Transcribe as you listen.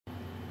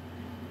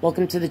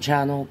Welcome to the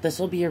channel. This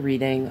will be a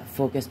reading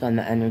focused on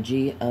the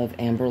energy of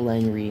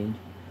Amberlynn Reid.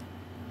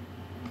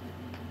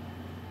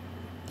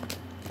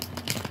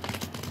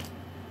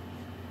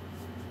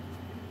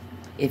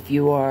 If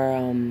you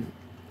are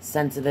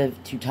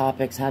sensitive to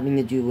topics having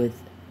to do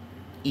with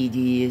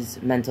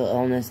EDs, mental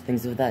illness,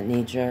 things of that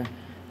nature,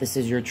 this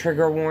is your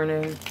trigger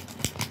warning.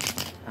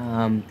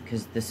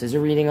 Because this is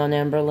a reading on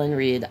Amberlynn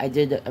Reid. I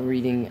did a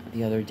reading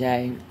the other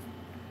day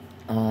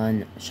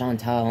on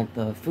Chantal,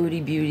 the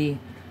foodie beauty.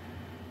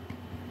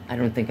 I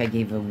don't think I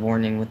gave a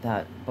warning with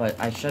that, but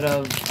I should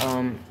have.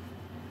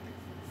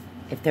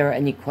 If there are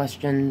any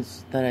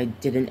questions that I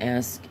didn't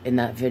ask in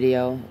that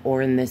video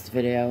or in this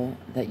video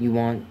that you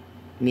want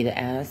me to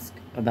ask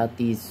about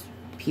these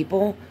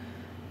people,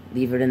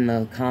 leave it in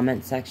the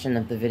comment section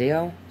of the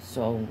video.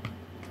 So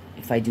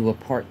if I do a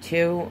part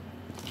 2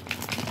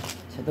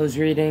 to those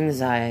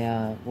readings,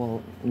 I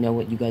will know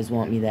what you guys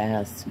want me to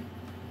ask.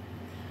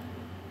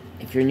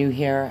 If you're new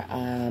here,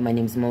 my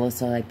name's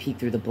Melissa. I peek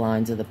through the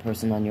blinds of the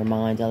person on your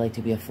mind. I like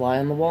to be a fly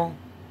on the wall.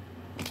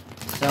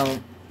 So,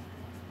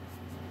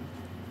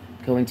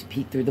 going to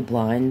peek through the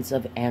blinds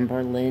of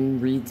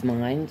Amberlynn Reid's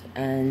mind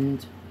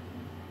and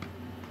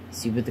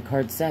see what the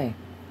cards say.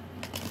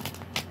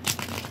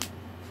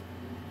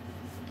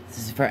 This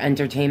is for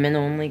entertainment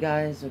only,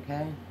 guys,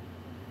 okay?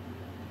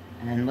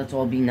 And let's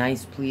all be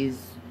nice,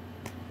 please.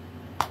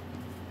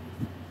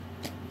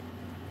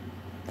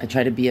 I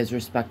try to be as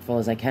respectful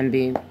as I can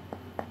be.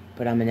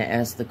 But I'm going to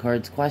ask the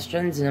cards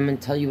questions, and I'm going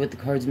to tell you what the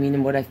cards mean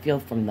and what I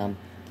feel from them.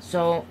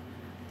 So,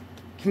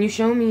 can you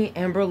show me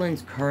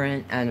Amberlynn's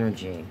current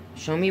energy?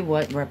 Show me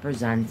what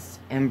represents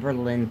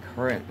Amberlynn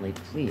currently,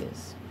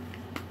 please.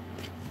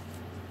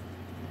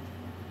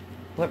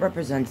 What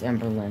represents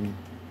Amberlynn?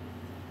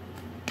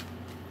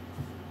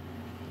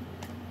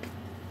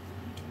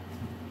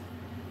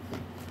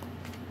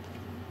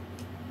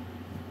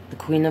 The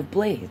Queen of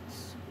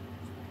Blades.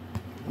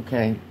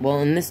 Okay, well,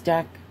 in this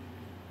deck,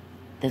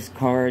 this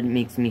card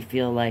makes me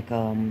feel like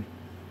a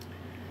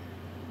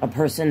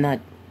person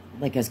that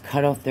has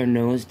cut off their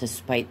nose to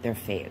spite their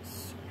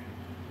face.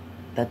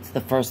 That's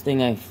the first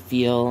thing I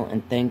feel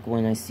and think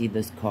when I see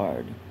this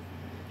card.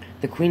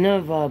 The Queen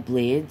of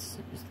Blades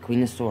is the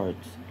Queen of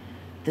Swords.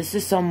 This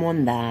is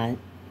someone that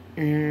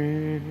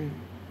is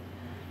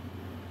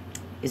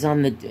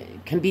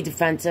can be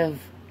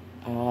defensive,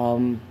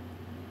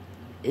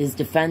 is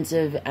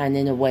defensive, and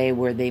in a way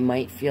where they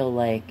might feel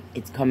like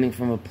it's coming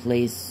from a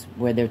place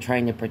where they're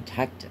trying to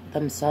protect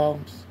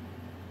themselves,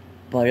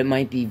 but it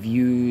might be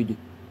viewed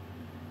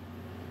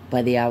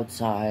by the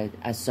outside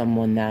as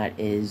someone that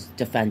is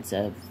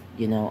defensive,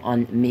 you know,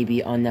 maybe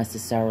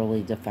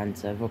unnecessarily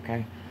defensive,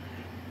 okay?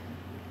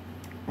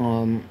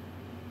 Well,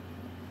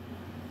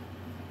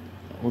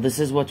 this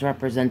is what's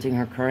representing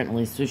her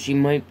currently, so she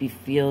might be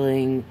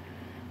feeling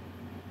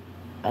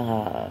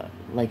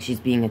like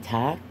she's being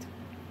attacked,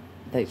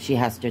 that she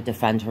has to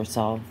defend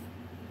herself,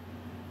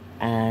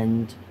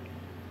 and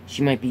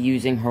she might be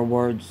using her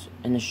words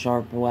in a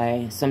sharp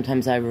way.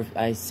 Sometimes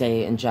I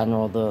say in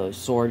general the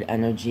sword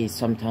energy,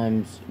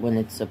 sometimes when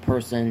it's a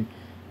person,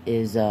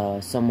 is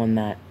someone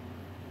that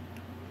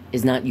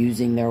is not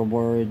using their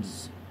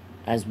words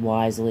as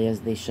wisely as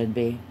they should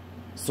be.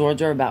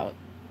 Swords are about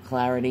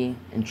clarity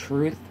and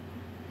truth.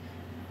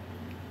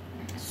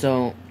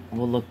 So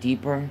we'll look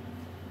deeper.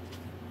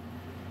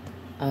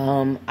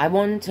 I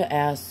wanted to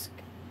ask,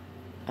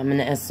 I'm going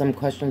to ask some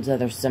questions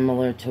that are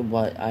similar to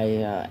what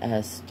I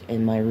asked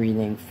in my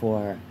reading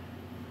for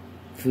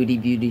Foodie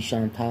Beauty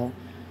Chantal.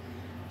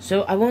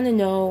 So I want to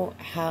know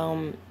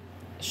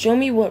show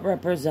me what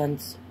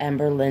represents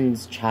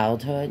Amberlynn's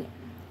childhood,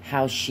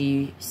 how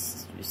she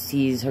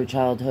sees her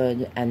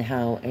childhood, and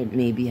how it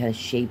maybe has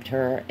shaped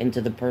her into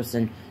the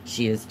person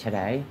she is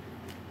today.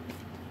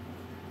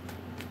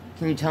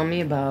 Can you tell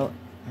me about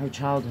her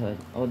childhood?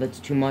 Oh, that's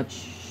too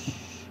much.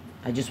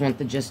 I just want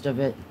the gist of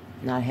it,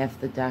 not half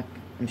the deck.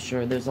 I'm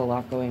sure there's a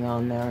lot going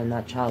on there in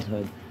that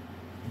childhood.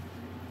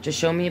 Just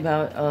show me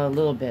about a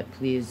little bit,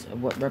 please,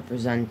 of what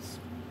represents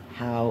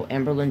how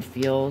Amberlynn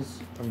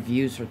feels or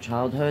views her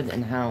childhood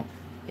and how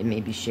it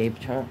maybe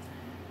shaped her.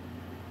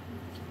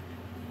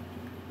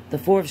 The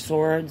Four of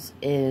Swords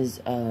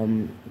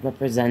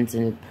represents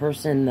a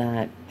person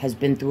that has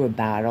been through a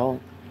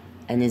battle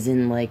and is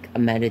in like a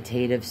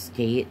meditative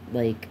state.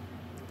 Like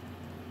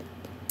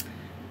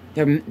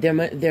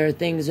there are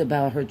things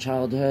about her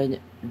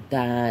childhood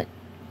that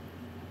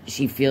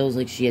she feels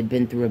like she had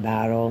been through a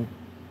battle,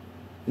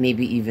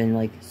 maybe even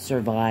like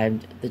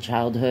survived the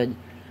childhood,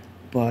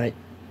 but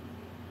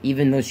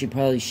even though she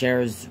probably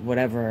shares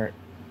whatever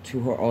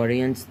to her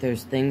audience,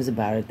 there's things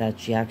about it that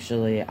she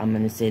actually, I'm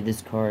going to say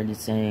this card is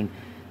saying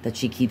that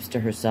she keeps to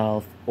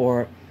herself,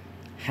 or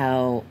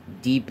how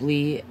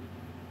deeply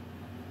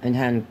and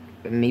how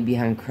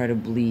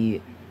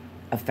incredibly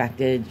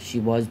affected she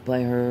was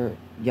by her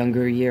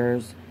younger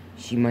years,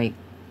 she might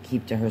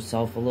keep to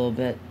herself a little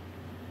bit.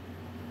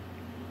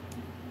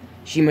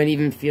 She might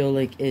even feel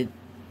like it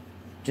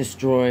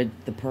destroyed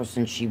the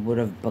person she would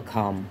have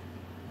become.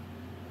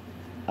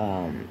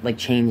 like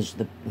change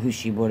who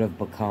she would have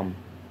become.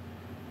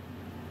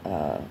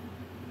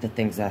 The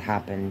things that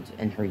happened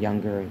in her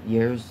younger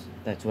years.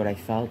 That's what I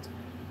felt.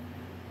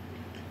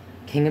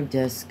 King of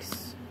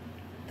Discs,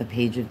 the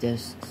Page of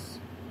Discs,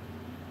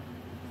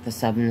 the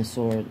Seven of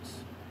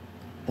Swords,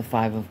 the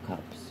Five of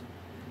Cups.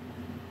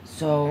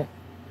 So,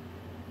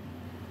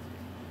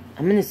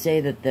 I'm going to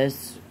say that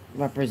this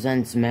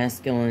represents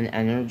masculine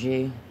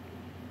energy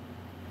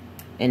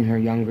in her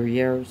younger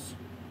years.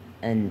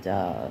 And,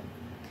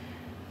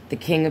 the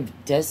King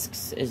of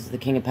Discs is the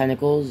King of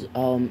Pentacles.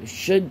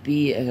 Should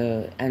be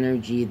an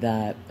energy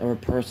that, or a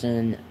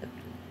person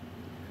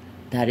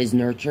that is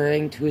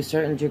nurturing to a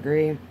certain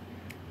degree,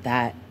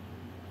 that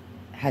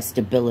has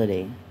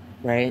stability,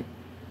 right?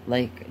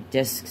 Like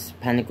Discs,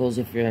 Pentacles,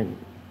 if you're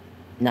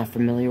not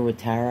familiar with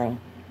tarot,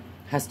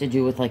 has to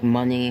do with like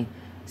money,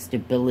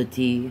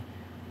 stability,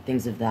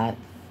 things of that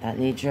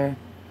nature.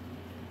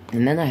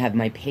 And then I have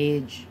my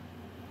Page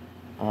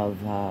of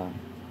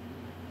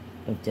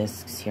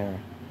Discs here.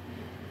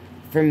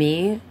 For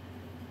me,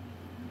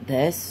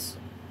 this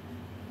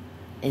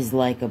is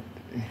like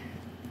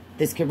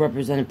this could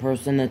represent a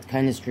person that's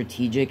kind of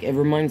strategic. It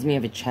reminds me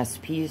of a chess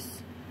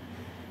piece.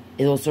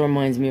 It also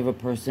reminds me of a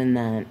person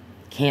that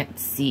can't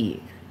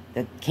see,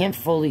 that can't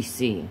fully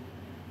see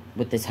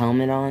with this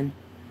helmet on.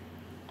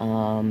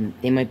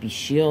 They might be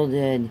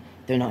shielded.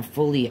 They're not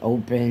fully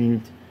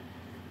opened.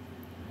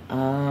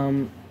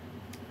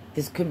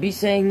 This could be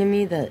saying to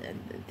me that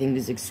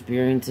things,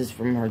 experiences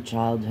from her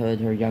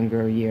childhood, her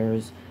younger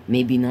years,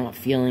 maybe not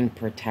feeling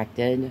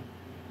protected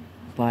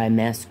by a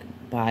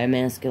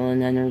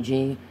masculine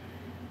energy,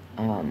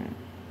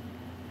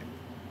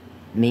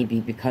 maybe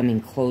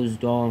becoming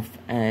closed off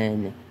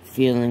and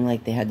feeling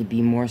like they had to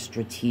be more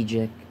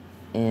strategic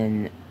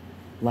in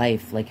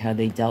life, like how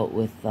they dealt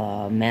with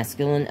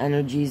masculine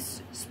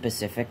energies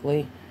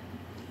specifically.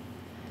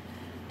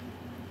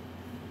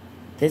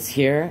 This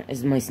here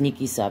is my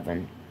sneaky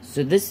 7.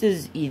 So this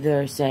is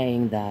either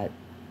saying that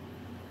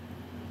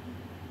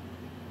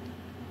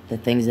the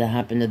things that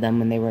happened to them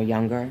when they were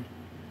younger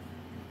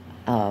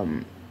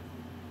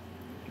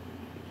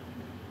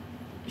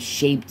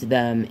shaped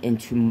them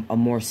into a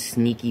more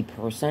sneaky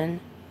person.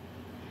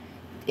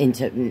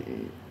 Into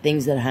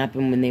things that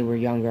happened when they were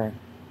younger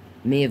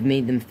may have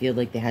made them feel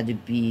like they had to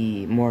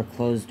be more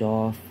closed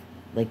off,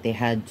 like they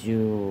had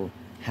to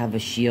have a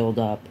shield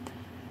up.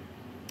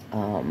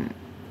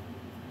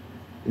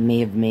 May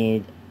have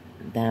made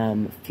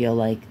them feel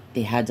like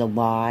they had to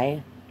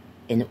lie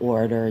in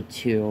order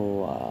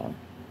to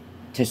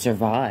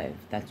survive.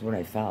 That's what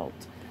I felt.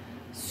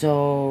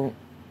 So,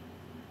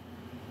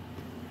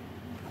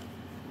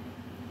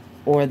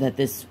 or that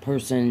this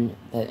person,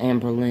 that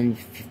Amberlynn,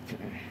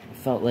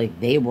 felt like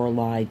they were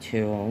lied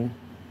to,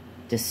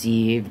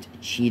 deceived,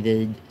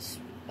 cheated.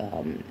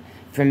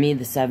 For me,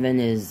 the 7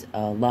 is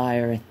a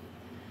liar,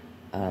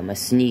 a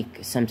sneak,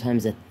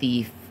 sometimes a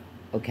thief,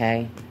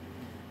 okay?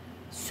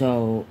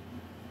 So,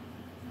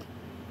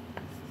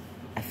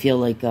 I feel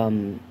like,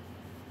 and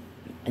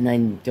I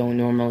don't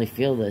normally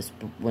feel this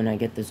when I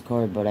get this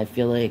card, but I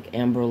feel like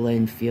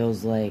Amberlynn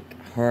feels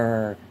like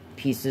her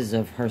pieces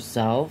of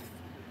herself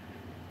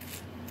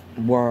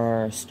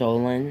were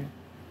stolen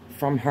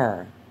from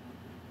her.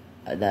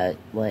 That,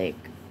 like,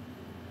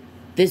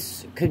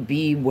 this could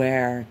be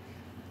where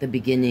the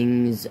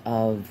beginnings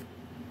of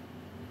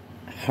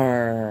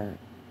her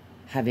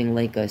having,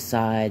 like, a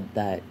side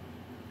that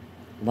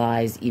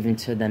lies even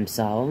to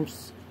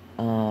themselves,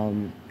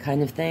 kind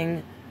of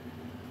thing.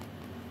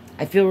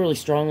 I feel really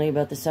strongly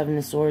about the 7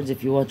 of Swords.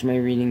 If you watch my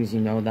readings,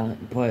 you know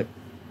that. But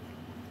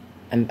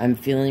I'm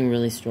feeling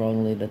really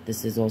strongly that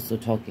this is also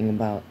talking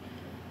about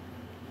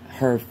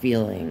her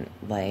feeling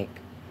like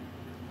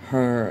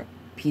her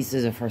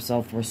pieces of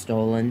herself were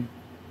stolen,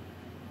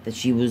 that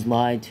she was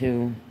lied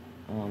to,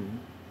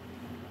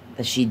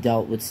 that she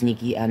dealt with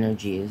sneaky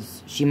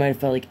energies. She might have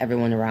felt like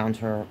everyone around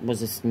her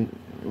was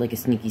like a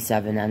sneaky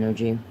 7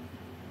 energy.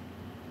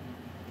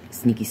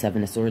 Sneaky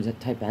 7 of Swords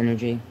type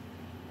energy.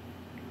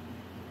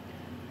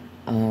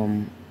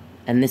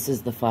 And this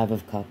is the 5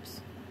 of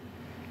Cups.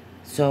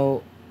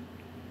 So,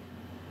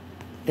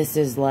 this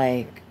is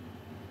like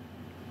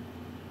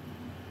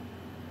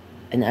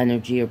an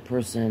energy or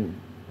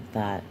person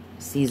that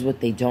sees what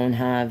they don't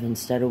have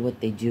instead of what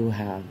they do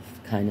have,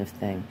 kind of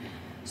thing.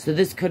 So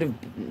this could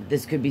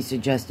be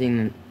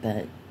suggesting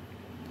that,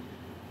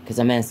 because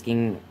I'm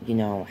asking, you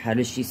know, how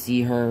does she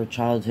see her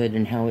childhood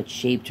and how it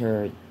shaped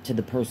her to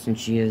the person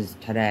she is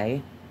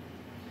today?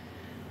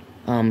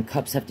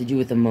 Cups have to do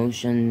with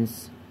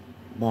emotions,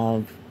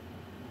 love.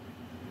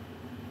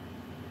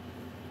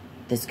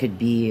 This could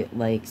be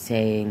like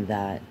saying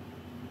that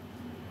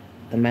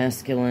the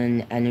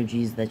masculine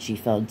energies that she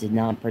felt did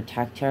not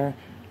protect her,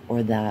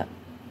 or that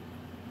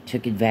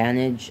took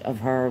advantage of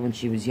her when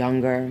she was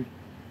younger,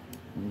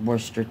 were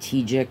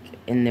strategic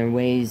in their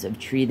ways of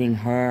treating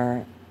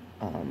her,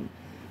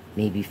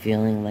 maybe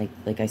feeling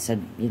like I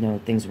said, you know,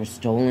 things were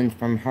stolen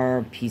from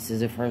her,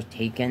 pieces of her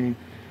taken.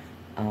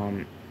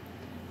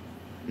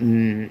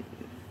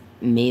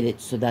 made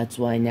it so that's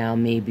why now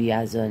maybe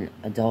as an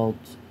adult,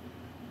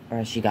 or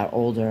as she got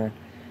older,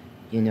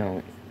 you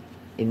know,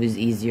 it was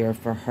easier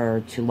for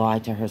her to lie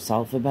to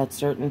herself about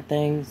certain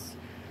things.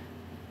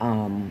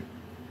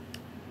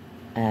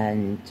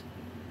 And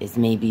is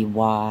maybe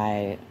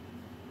why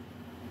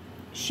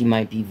she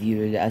might be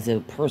viewed as a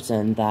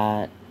person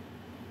that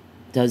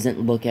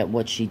doesn't look at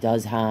what she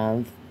does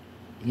have,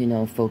 you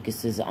know,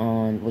 focuses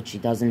on what she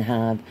doesn't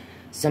have.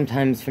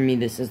 Sometimes for me,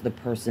 this is the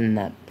person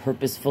that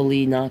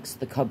purposefully knocks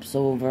the cups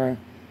over.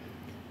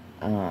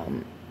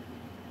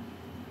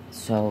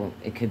 So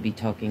it could be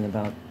talking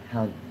about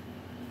how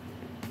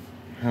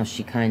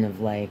she kind of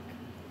like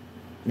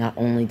not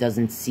only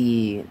doesn't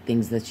see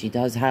things that she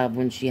does have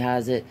when she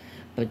has it,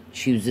 but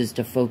chooses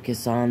to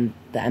focus on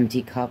the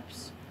empty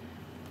cups.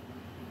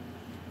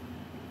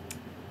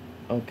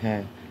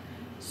 Okay,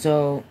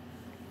 so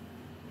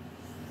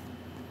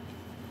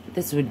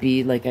this would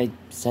be, like I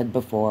said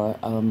before,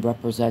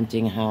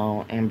 representing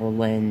how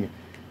Amberlynn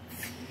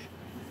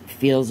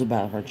feels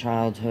about her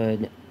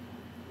childhood,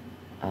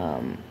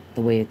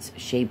 the way it's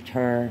shaped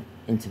her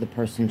into the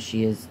person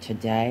she is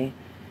today.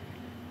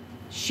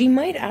 She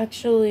might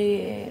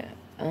actually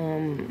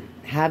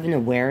have an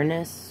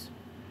awareness,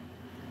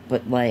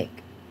 but like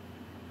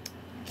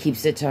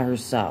keeps it to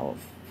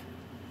herself.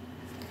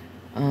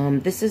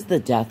 This is the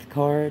Death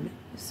card.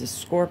 This is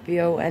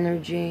Scorpio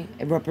energy.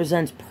 It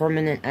represents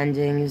permanent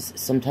endings.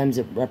 Sometimes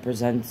it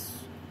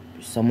represents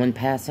someone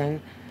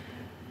passing.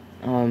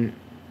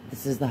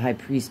 This is the High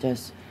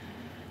Priestess.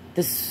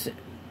 So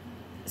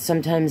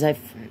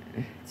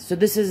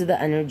this is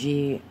the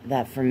energy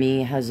that for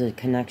me has a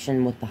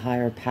connection with the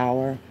higher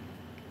power,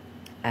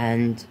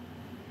 and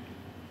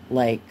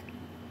like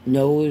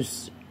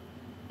knows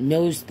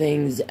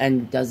things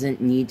and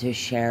doesn't need to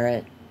share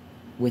it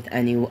with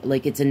anyone.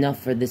 Like, it's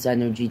enough for this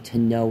energy to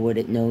know what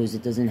it knows.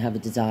 It doesn't have a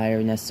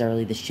desire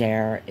necessarily to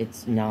share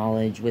its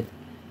knowledge with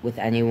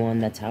anyone.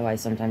 That's how I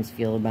sometimes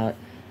feel about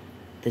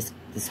this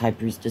High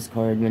Priestess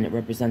card when it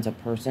represents a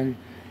person.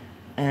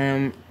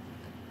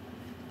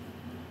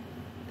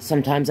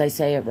 Sometimes I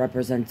say it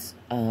represents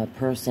a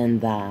person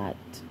that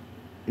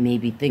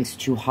maybe thinks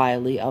too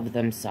highly of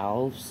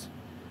themselves,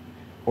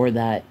 or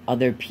that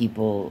other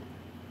people,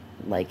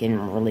 like in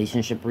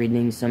relationship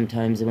readings,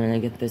 sometimes when I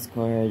get this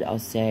card, I'll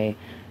say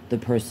the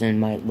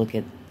person might look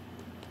at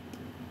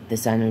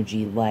this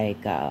energy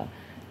like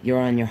you're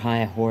on your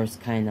high horse,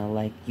 kind of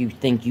like you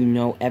think you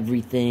know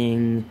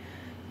everything,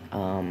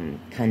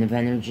 kind of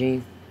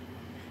energy.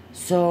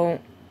 So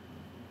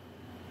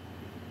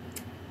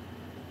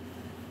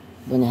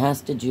when it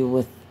has to do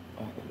with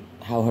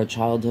how her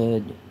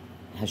childhood,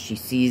 how she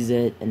sees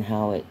it, and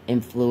how it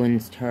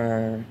influenced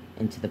her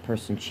into the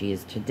person she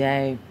is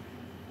today,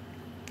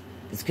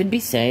 this could be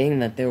saying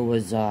that there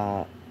was,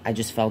 I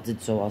just felt it,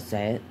 so I'll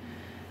say it,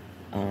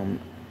 an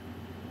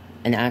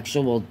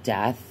actual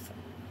death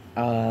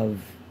of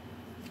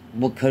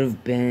what could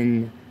have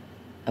been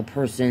a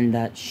person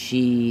that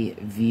she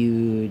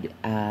viewed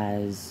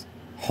as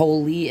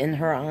holy in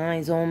her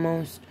eyes,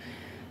 almost.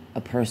 A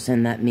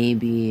person that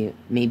maybe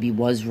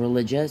was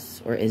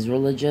religious or is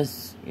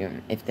religious. You know,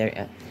 if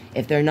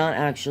they're not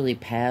actually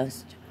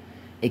passed,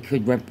 it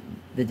could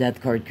the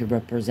Death card could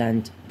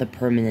represent the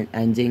permanent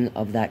ending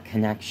of that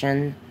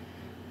connection.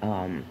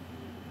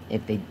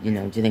 If they, you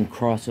know, didn't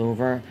cross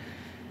over.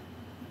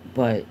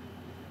 But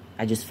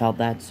I just felt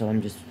that, so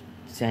I'm just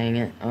saying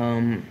it.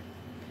 And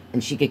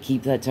she could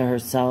keep that to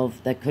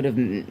herself. That could have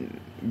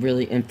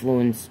really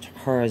influenced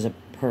her as a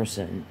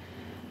person.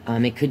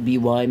 It could be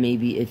why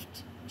maybe if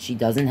she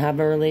doesn't have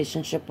a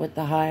relationship with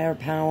the higher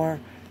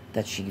power,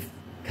 that she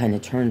kind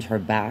of turned her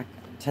back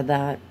to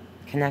that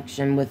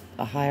connection with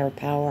a higher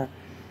power,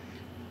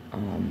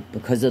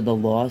 because of the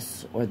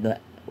loss or the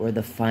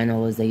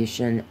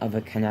finalization of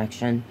a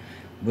connection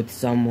with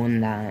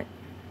someone that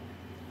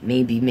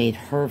maybe made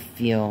her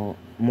feel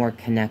more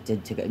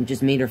connected to God,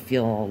 just made her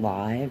feel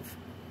alive,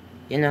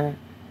 you know.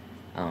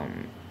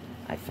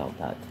 I felt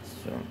that.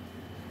 So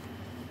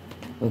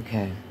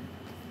okay.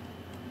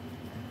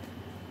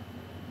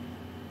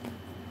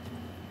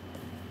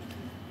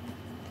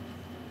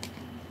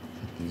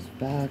 These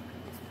back.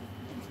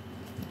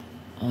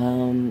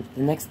 The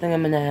next thing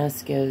I'm gonna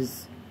ask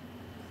is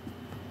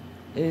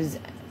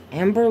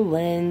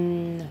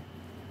Amberlynn,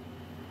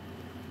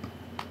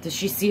 does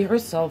she see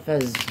herself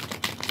as,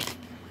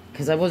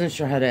 because I wasn't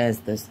sure how to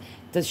ask this,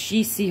 does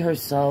she see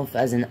herself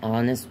as an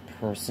honest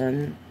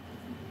person?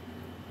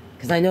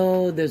 Because I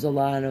know there's a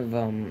lot of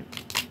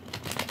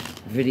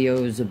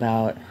videos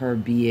about her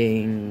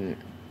being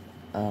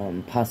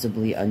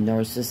possibly a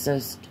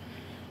narcissist.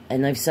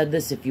 And I've said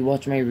this, if you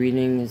watch my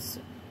readings,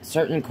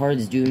 certain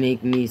cards do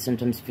make me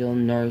sometimes feel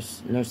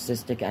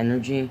narcissistic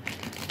energy.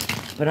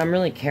 But I'm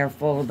really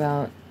careful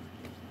about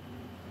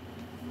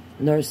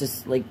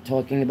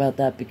talking about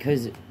that,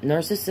 because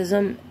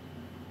narcissism,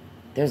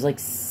 there's like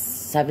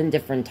 7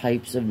 different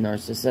types of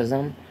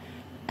narcissism.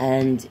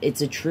 And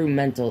it's a true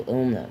mental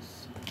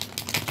illness.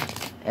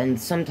 And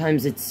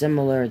sometimes it's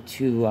similar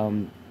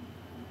to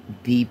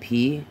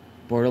BP,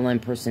 borderline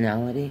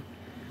personality.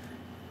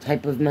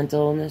 type of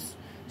mental illness.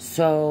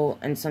 So,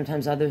 and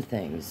sometimes other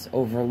things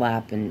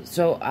overlap. And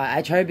so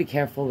I try to be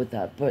careful with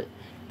that. But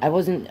I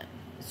wasn't...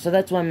 So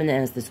that's why I'm going to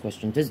ask this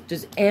question. Does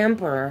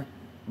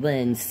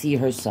Amberlynn see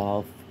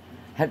herself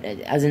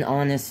as an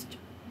honest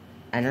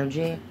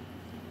energy?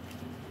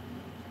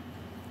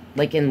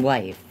 Like in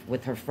life,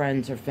 with her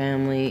friends, her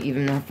family,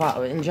 even her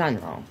father, in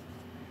general.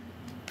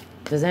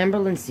 Does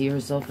Amberlynn see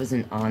herself as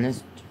an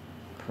honest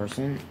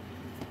person?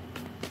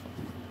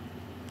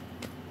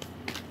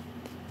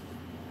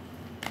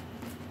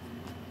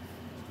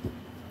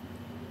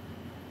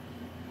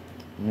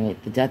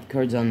 Right, the death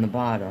card's on the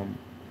bottom.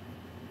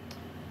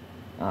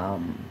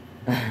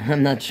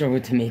 I'm not sure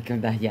what to make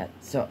of that yet.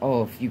 So,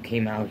 oh, if you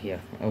came out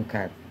here.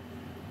 Okay.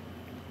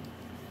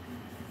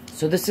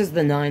 So this is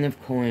the 9 of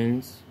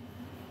Coins,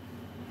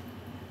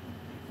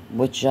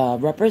 which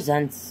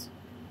represents,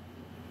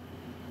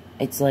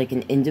 it's like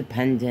an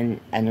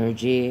independent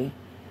energy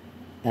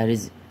that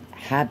is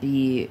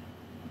happy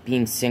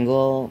being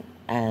single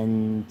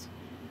and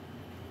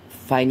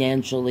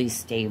financially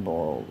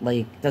stable,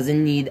 like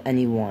doesn't need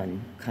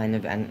anyone, kind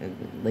of,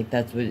 like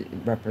that's what it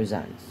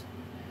represents.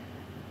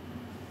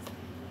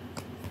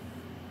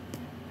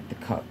 The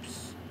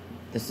Cups.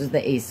 This is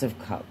the Ace of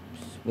Cups,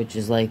 which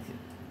is like,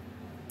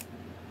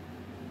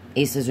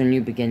 aces are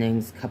new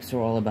beginnings, cups are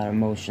all about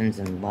emotions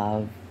and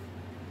love.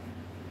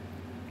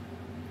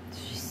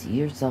 Does you see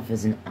yourself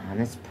as an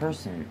honest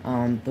person?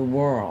 The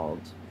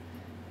World.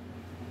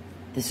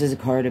 This is a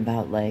card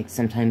about, like,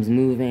 sometimes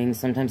moving,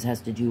 sometimes has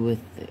to do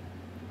with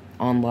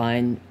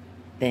online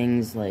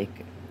things,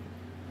 like,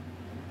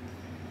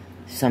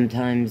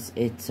 sometimes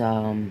it's,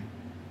 it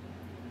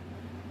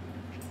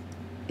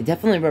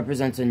definitely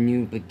represents a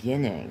new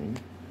beginning.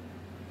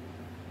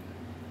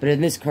 But in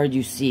this card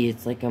you see,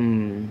 it's like a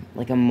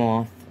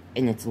moth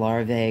in its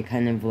larvae,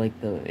 kind of like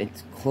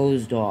it's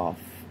closed off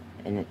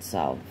in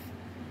itself.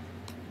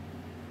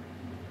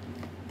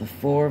 The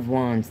Four of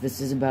Wands,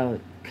 this is about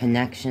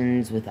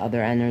connections with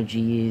other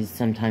energies,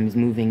 sometimes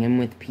moving in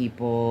with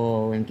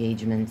people,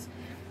 engagements.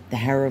 The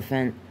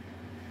Hierophant,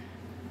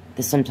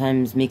 this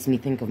sometimes makes me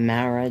think of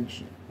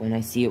marriage when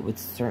I see it with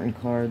certain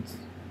cards.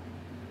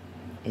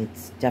 It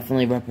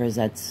definitely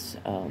represents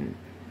a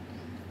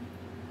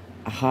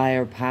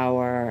higher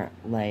power,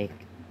 like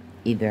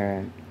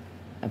either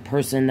a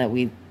person that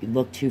we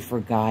look to for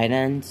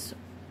guidance.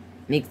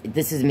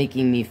 This is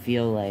making me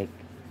feel like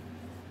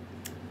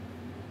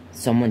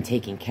someone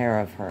taking care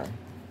of her,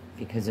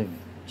 because of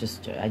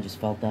I just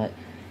felt that.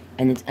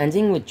 And it's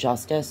ending with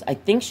Justice. I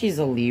think she's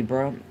a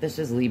Libra. This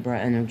is Libra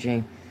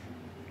energy.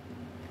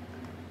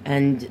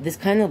 And this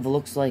kind of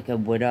looks like a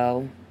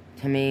widow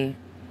to me,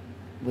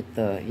 with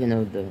the, you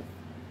know,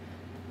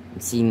 I'm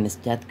seeing this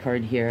death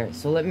card here.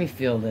 So let me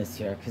feel this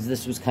here, because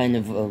this was kind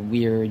of a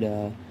weird,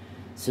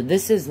 so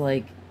this is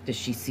like, does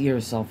she see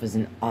herself as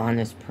an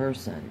honest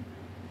person?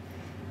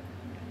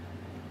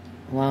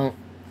 Well,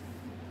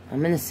 I'm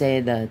going to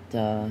say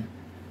that,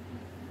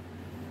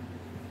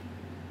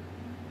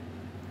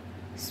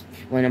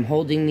 when I'm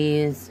holding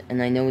these,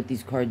 and I know what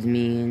these cards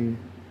mean,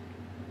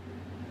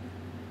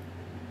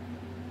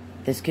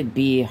 this could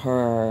be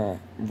her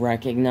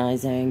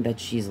recognizing that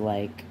she's,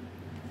 like,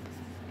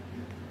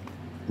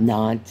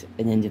 not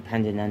an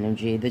independent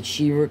energy, that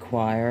she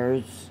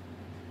requires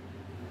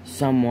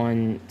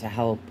someone to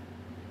help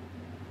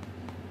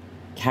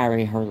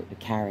carry her,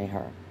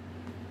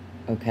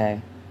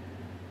 okay?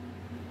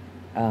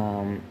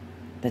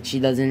 That she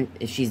doesn't,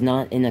 if she's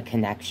not in a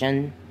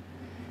connection,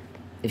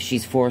 if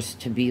she's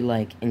forced to be,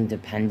 like,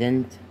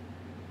 independent,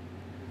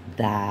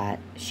 that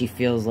she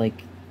feels,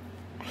 like,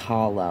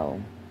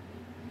 hollow.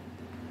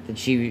 That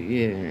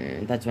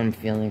that's what I'm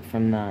feeling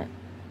from that.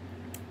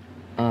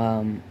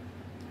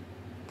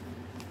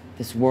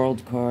 This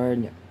World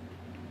card.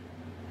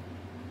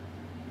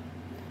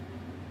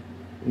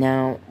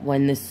 Now,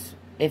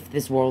 if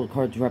this World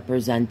card's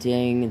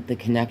representing the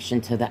connection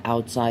to the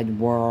outside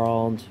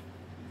world,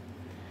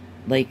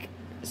 like,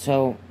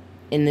 so,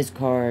 in this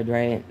card,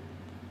 right,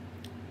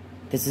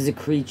 this is a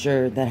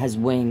creature that has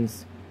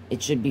wings.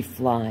 It should be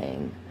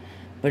flying,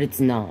 but it's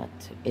not.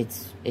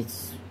 It's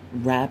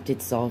wrapped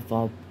itself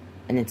up,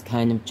 and it's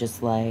kind of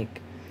just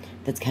like,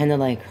 that's kind of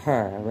like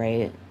her,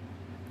 right?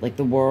 Like,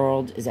 the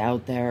world is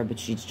out there, but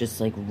she's just,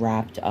 like,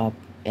 wrapped up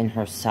in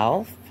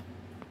herself,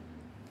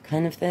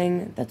 kind of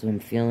thing. That's what I'm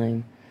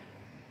feeling.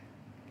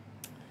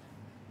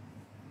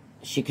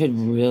 She could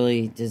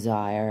really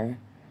desire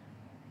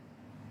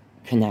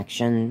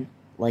connection,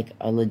 like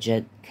a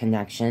legit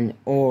connection,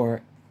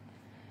 or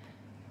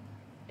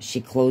she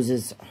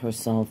closes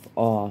herself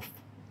off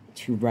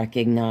to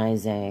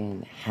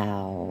recognizing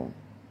how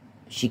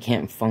she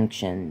can't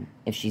function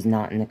if she's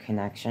not in a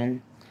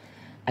connection.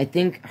 I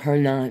think her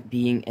not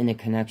being in a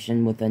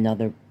connection with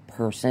another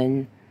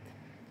person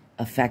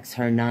affects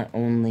her, not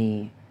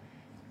only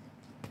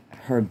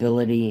her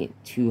ability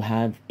to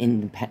have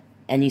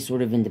any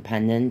sort of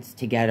independence,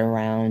 to get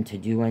around, to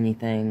do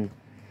anything,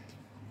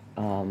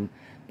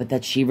 but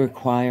that she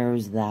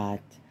requires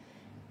that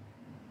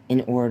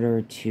in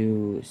order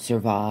to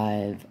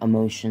survive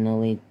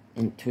emotionally,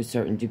 and to a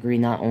certain degree,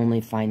 not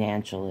only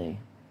financially,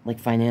 like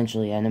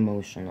financially and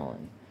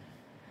emotionally.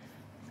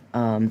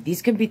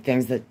 These could be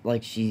things that,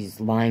 like, she's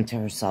lying to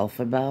herself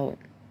about,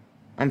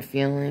 I'm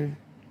feeling.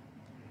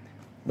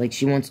 Like,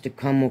 she wants to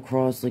come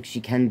across like she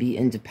can be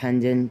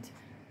independent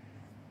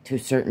to a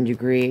certain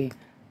degree,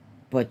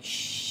 but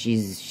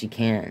she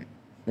can't.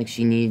 Like,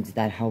 she needs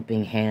that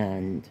helping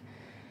hand.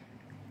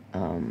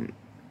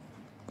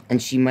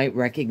 And she might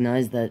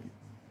recognize that,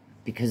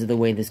 because of the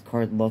way this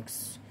card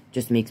looks,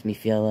 just makes me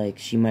feel like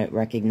she might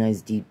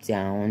recognize deep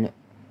down,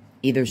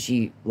 either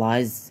she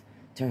lies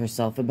to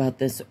herself about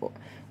this,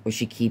 or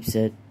she keeps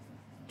it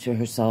to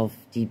herself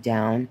deep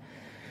down,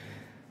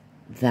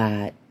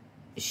 that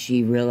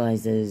she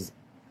realizes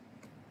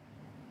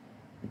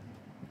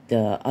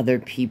the other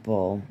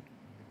people,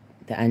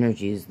 the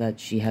energies that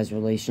she has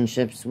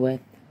relationships with,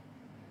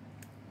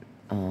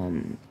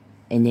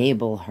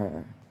 enable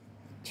her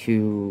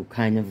to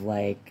kind of,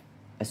 like,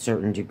 a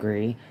certain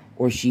degree,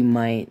 or she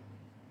might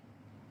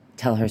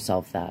tell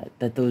herself that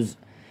those,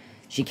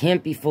 she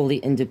can't be fully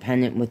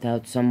independent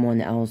without someone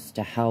else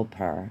to help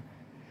her,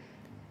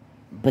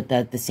 but that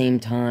at the same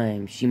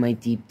time, she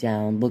might deep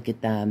down look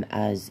at them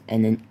as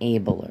an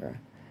enabler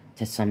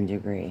to some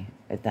degree,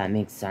 if that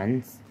makes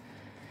sense.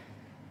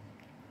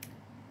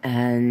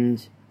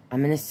 And I'm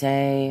going to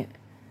say,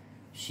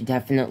 she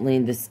definitely,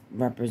 this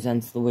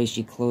represents the way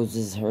she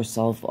closes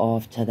herself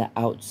off to the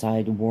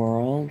outside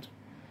world,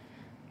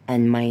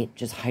 and might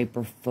just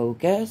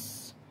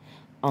hyper-focus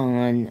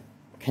on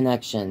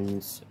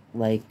connections,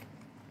 like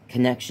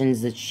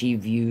connections that she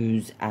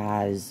views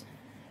as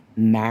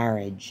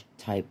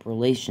marriage-type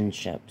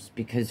relationships.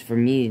 Because for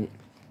me,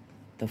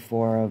 the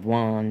Four of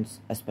Wands,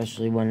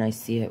 especially when I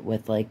see it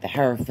with, like, the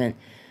Hierophant,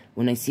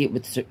 when I see it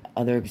with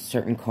other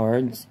certain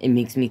cards, it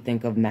makes me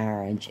think of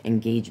marriage,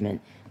 engagement,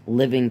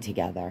 living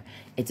together.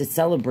 It's a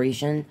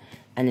celebration,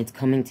 and it's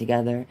coming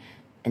together,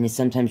 and it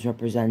sometimes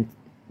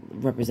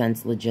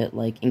represents legit,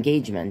 like,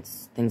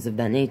 engagements, things of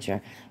that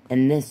nature.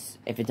 And this,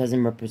 if it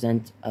doesn't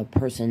represent a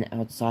person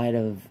outside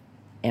of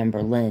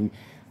Amberlynn,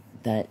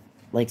 that,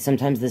 like,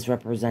 sometimes this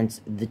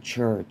represents the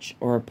church,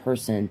 or a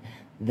person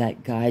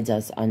that guides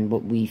us on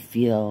what we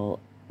feel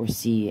or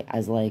see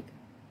as, like,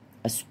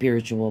 a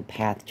spiritual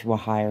path to a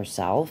higher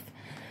self.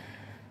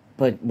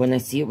 But when I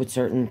see it with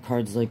certain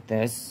cards like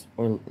this,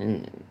 or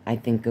I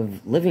think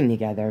of living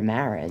together,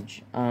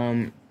 marriage.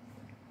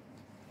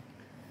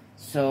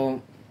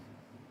 So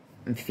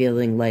I'm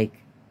feeling like,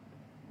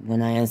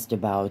 when I asked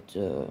about,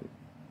 you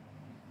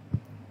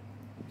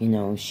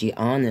know, is she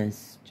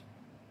honest?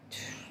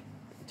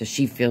 Does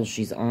she feel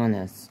she's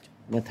honest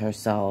with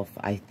herself?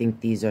 I think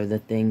these are the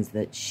things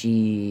that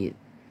she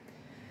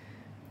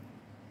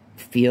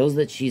feels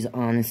that she's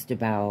honest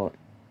about,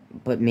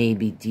 but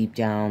maybe deep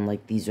down,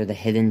 like, these are the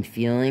hidden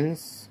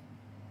feelings.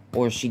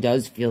 Or she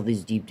does feel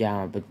these deep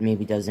down, but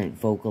maybe doesn't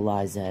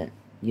vocalize it,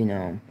 you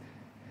know,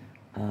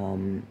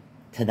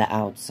 to the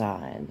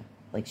outside.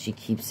 Like, she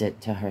keeps it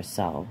to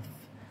herself.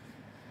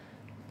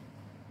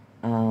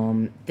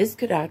 This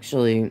could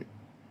actually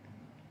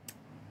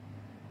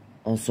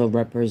also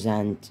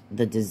represent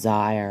the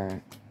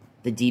desire,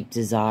 the deep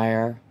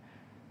desire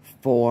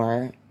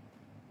for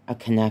a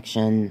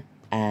connection,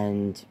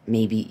 and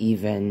maybe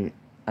even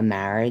a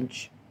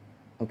marriage.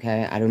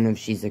 Okay, I don't know if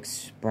she's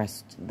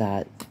expressed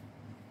that,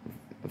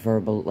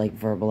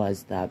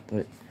 verbalized that,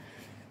 but,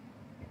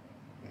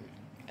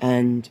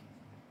 and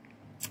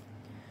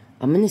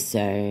I'm gonna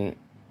say,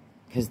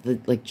 because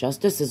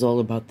justice is all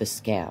about the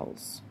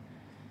scales,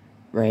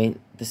 right?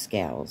 The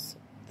scales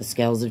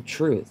of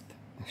truth.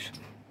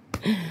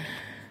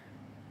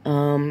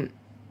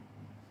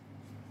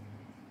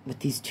 With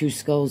these two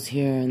skulls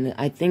here, and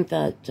I think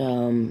that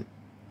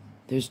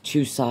there's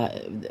two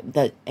sides,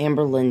 that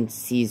Amberlynn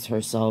sees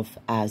herself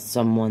as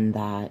someone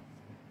that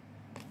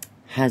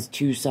has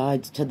two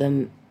sides to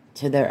them,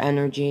 to their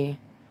energy,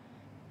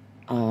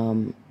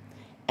 and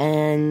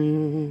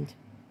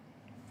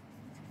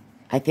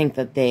I think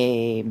that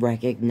they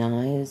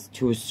recognize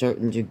to a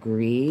certain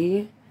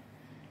degree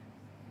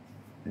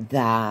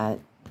that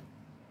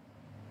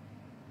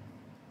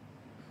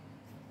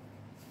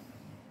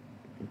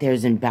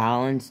there's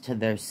imbalance to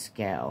their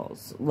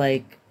scales.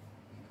 Like,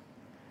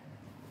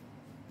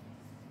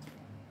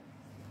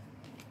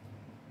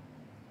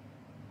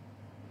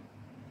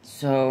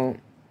 so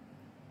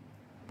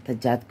the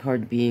Death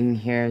card being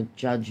here,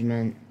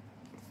 Judgment,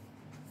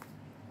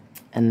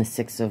 and the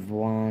Six of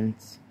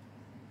Wands.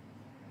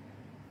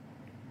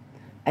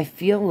 I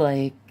feel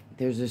like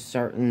there's a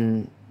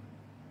certain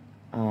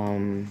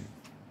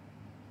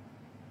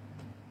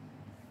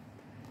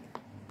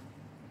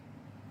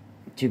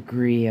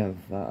degree of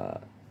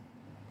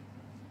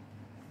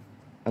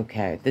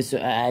okay, this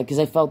because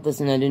I felt this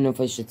and I didn't know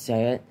if I should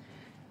say it.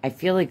 I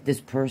feel like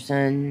this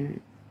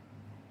person,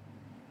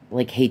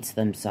 like, hates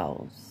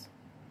themselves.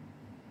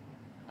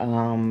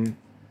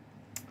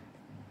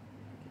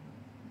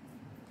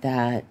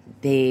 That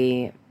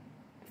they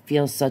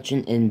feel such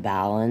an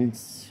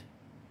imbalance.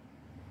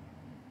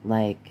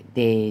 Like,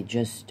 they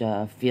just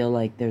feel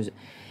like there's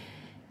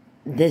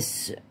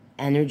this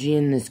energy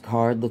in this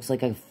card looks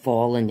like a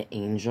fallen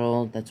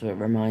angel. That's what it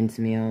reminds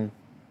me of.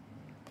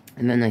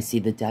 And then I see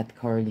the death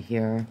card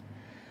here.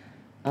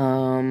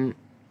 Yeah,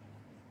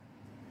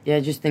 I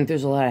just think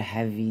there's a lot of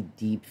heavy,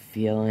 deep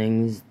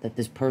feelings that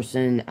this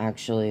person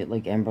actually,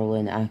 like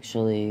Amberlynn,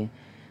 actually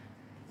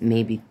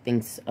maybe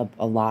thinks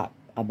a lot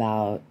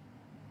about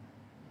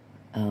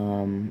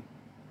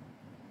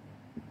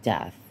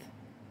death.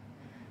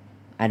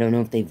 I don't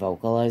know if they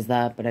vocalize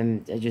that, but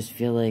I just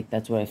feel like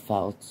that's what I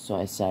felt, so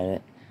I said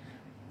it.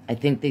 I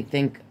think they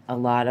think a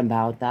lot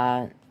about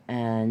that,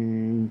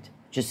 and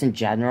just in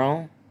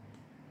general,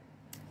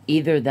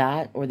 either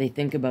that or they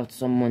think about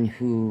someone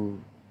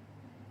who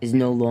is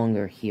no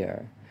longer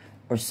here,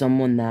 or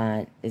someone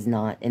that is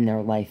not in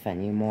their life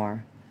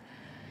anymore.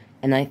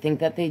 And I think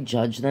that they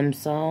judge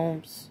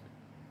themselves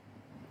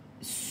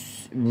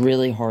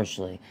really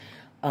harshly.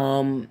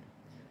 I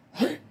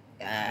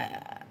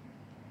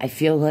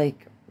feel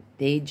like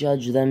they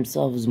judge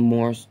themselves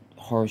more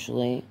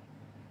harshly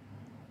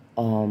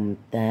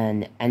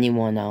than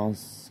anyone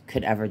else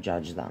could ever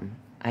judge them.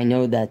 I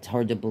know that's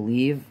hard to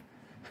believe,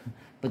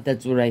 but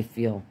that's what I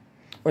feel.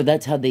 Or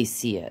that's how they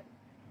see it.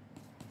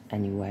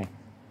 Anyway.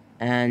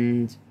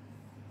 And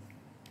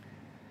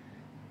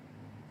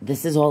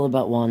this is all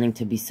about wanting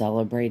to be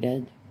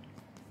celebrated.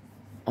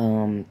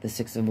 The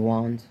Six of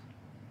Wands.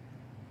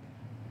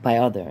 By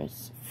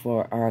others.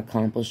 For our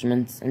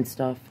accomplishments and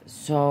stuff.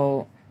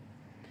 So,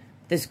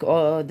 this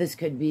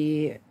could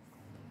be...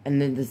 And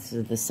then this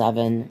is the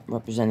 7,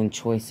 representing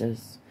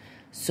choices.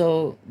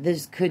 So,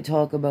 this could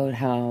talk about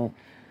how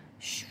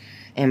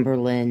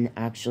Amberlynn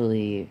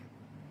actually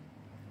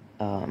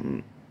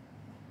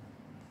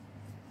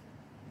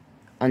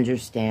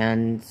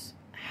understands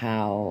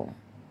how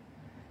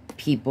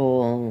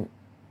people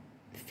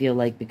feel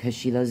like because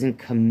she doesn't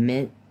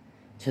commit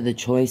to the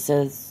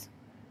choices.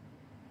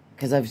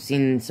 Because I've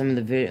seen some of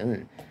the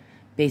video.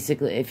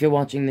 Basically, if you're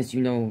watching this,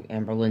 you know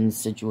Amberlynn's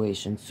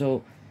situation.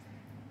 So,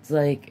 it's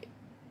like...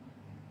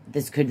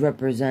 This could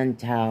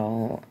represent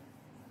how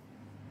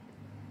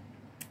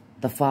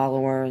the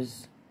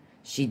followers,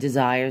 she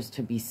desires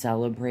to be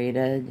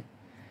celebrated,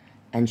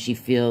 and she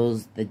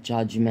feels the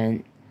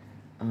judgment.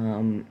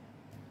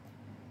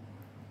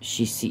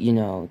 She see, you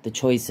know, the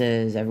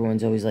choices.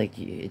 Everyone's always like,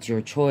 it's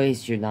your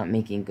choice. You're not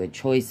making good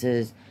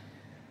choices.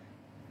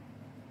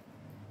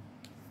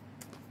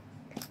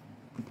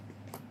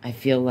 I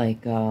feel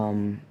like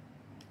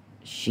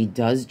she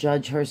does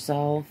judge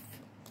herself,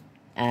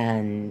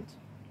 and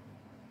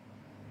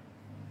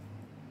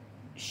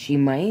she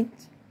might,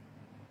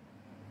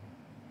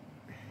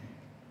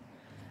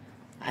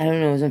 I don't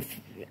know, as I'm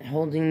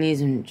holding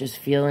these and just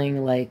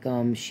feeling like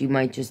she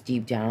might just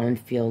deep down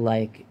feel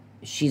like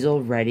she's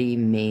already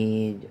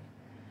made,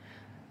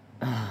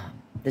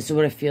 this is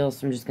what I feel,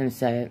 so I'm just going to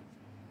say it.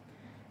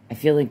 I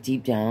feel like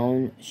deep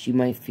down, she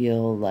might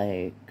feel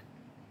like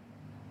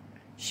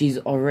she's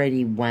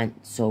already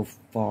went so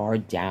far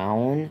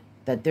down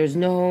that there's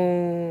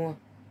no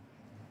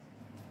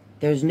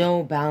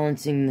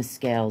balancing the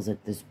scales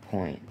at this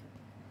point.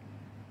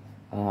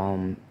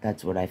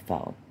 That's what I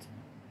felt.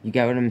 You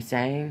get what I'm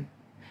saying?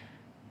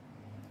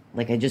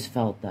 Like, I just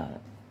felt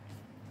that.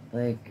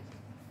 Like,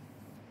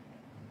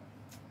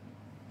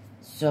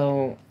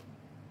 so,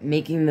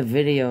 making the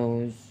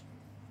videos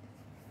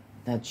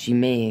that she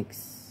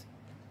makes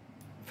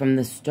from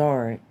the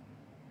start,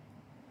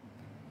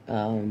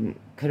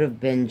 could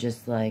have been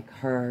just like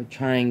her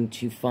trying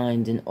to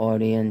find an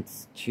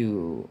audience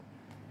to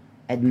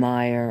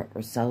admire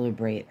or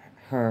celebrate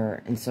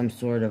her in some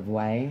sort of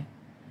way.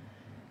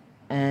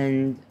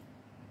 And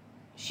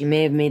she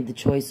may have made the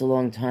choice a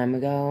long time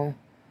ago,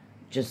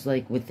 just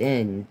like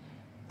within,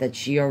 that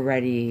she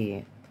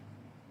already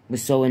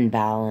was so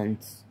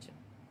imbalanced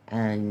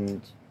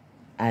and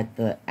at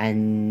the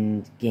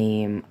end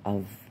game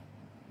of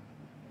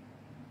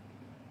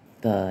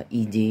the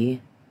ED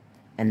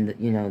and the,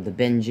 you know, the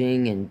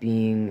binging and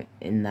being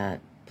in that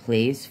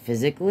place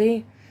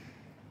physically,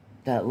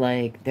 that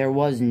like there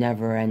was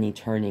never any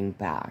turning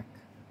back.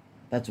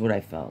 That's what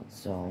I felt.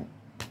 So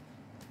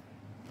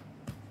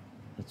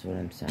that's what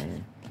I'm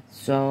saying.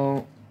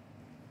 So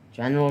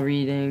general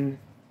reading,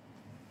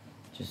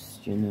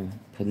 just, you know,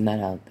 putting that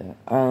out there.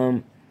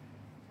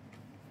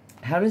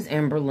 How does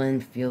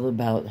Amberlynn feel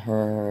about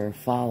her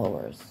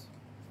followers?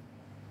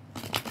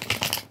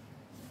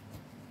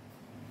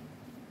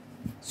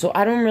 So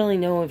I don't really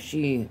know if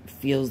she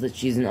feels that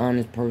she's an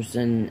honest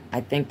person.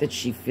 I think that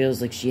she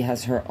feels like she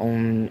has her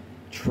own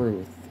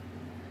truth.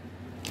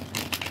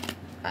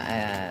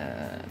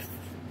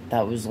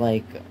 That was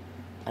like,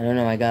 I don't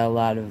know, I got a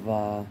lot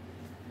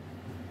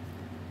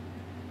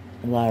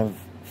of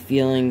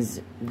feelings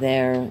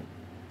there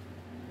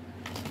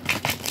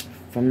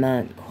from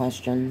that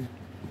question.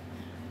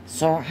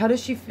 So how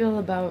does she feel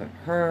about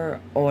her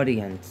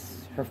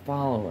audience, her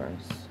followers?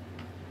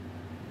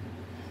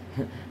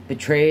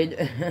 Betrayed?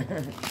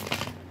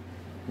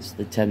 It's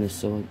the Ten of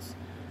Swords.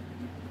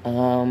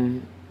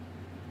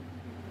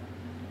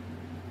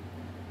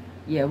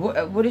 Yeah,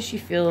 what does she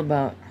feel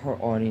about her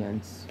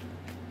audience?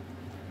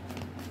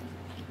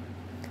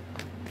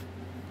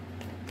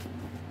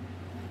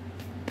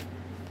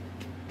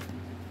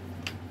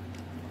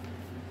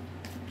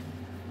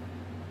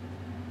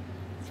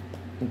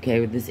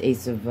 Okay, with this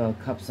Ace of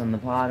Cups on the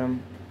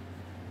bottom.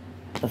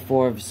 The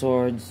Four of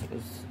Swords.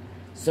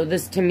 So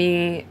this to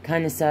me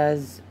kind of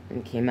says,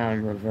 and came out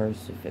in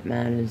reverse if it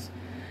matters.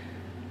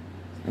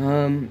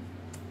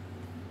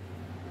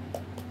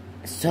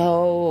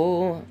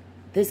 So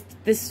this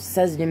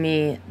says to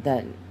me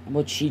that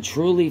what she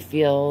truly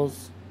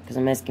feels, because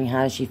I'm asking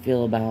how does she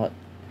feel about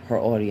her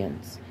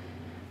audience,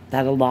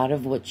 that a lot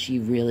of what she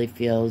really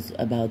feels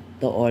about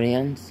the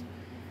audience,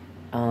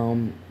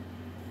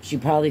 she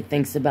probably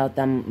thinks about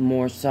them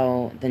more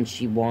so than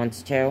she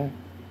wants to,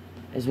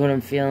 is what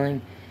I'm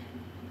feeling.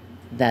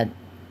 That,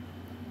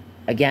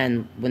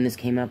 again, when this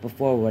came out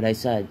before, what I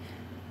said,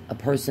 a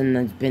person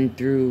that's been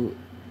through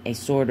a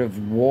sort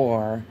of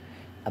war,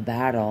 a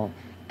battle,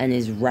 and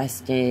is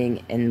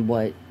resting in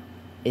what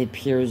it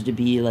appears to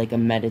be like a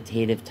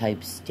meditative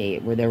type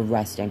state where they're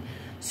resting.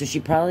 So she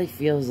probably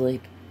feels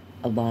like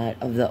a lot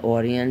of the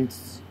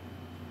audience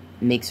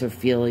makes her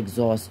feel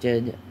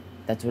exhausted.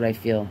 That's what I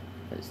feel.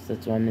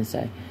 That's what I'm going to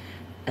say.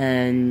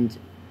 And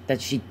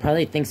that she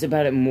probably thinks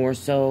about it more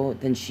so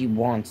than she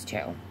wants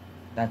to.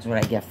 That's what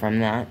I get from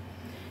that.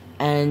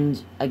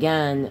 And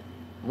again,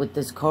 with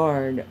this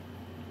card,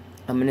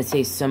 I'm going to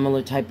say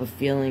similar type of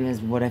feeling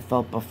as what I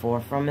felt before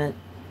from it.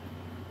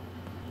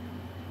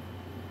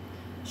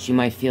 She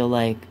might feel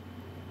like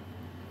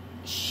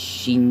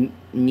she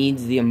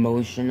needs the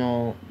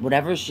emotional,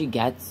 whatever she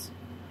gets,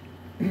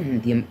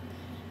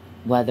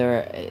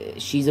 whether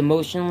she's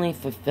emotionally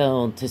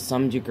fulfilled to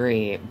some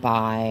degree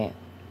by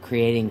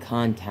creating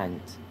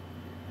content.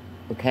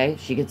 Okay?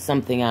 She gets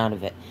something out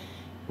of it.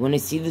 When I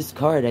see this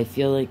card, I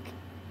feel like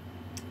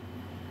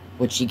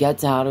what she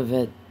gets out of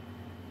it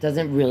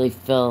doesn't really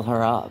fill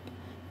her up,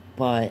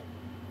 but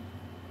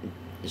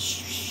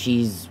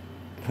she's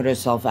put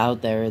herself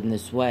out there in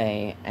this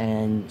way,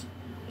 and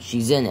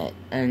she's in it,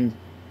 and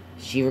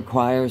she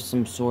requires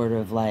some sort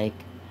of like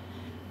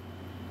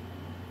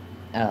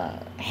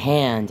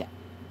hand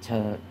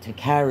to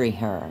carry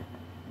her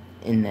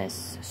in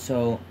this.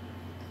 So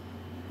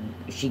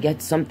she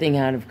gets something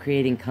out of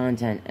creating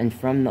content and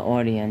from the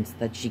audience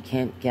that she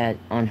can't get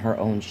on her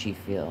own, she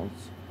feels.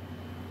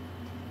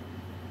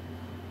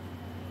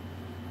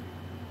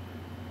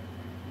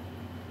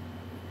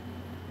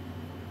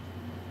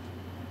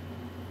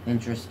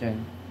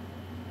 Interesting.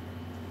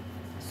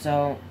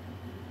 So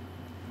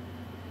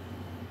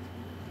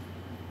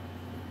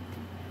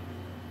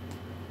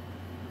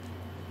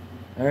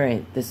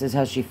alright, this is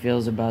how she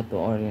feels about the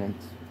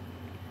audience,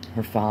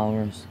 her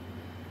followers.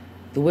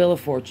 The Wheel of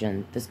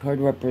Fortune. This card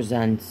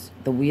represents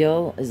the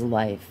wheel is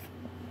life.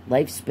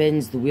 Life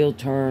spins, the wheel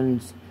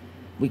turns.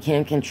 We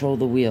can't control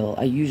the wheel.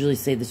 I usually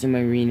say this in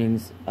my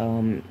readings.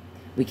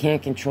 We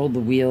can't control the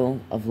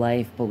wheel of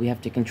life, but we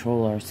have to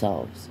control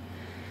ourselves.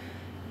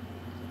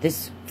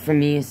 This, for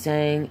me, is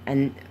saying,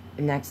 and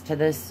next to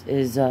this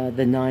is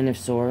the Nine of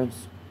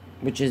Swords,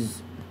 which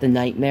is the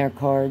nightmare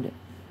card.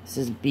 This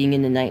is being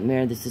in the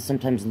nightmare. This is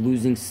sometimes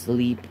losing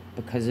sleep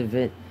because of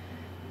it.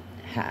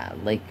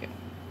 Like,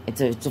 it's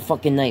a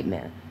fucking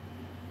nightmare.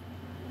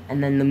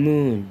 And then the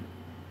Moon.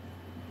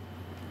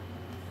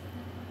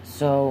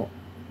 So,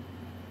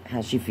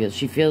 how she feels.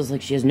 She feels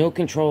like she has no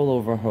control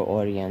over her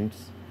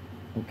audience.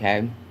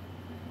 Okay?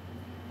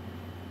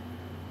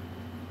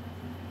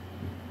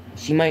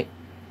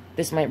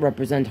 This might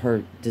represent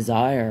her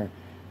desire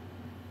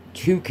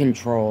to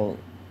control,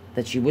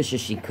 that she wishes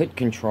she could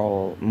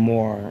control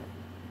more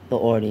the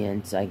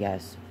audience, I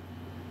guess.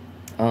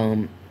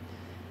 And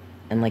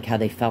like how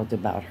they felt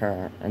about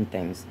her and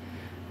things.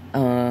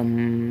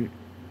 It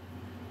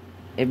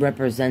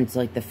represents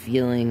like the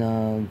feeling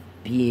of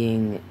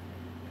being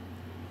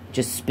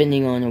just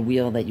spinning on a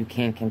wheel that you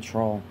can't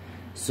control.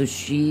 So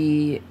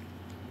she,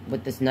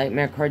 with this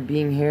nightmare card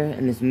being here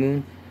and this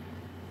Moon,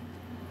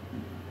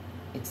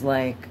 it's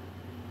like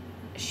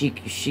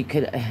she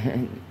could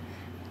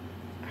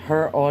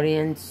her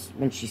audience,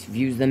 when she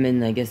views them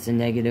in, I guess, a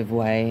negative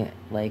way,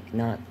 like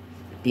not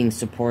being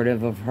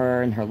supportive of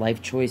her and her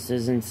life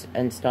choices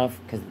and stuff,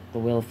 because the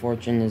Wheel of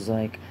Fortune is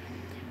like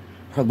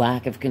her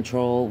lack of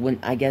control. When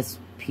I guess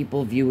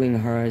people viewing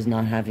her as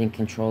not having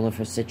control of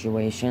her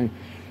situation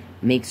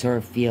makes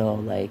her feel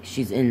like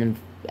she's in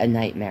a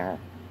nightmare.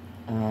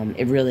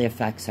 It really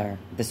affects her.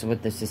 This is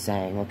what this is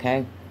saying,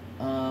 okay?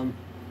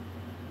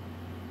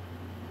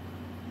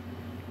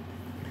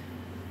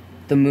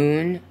 The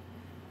Moon,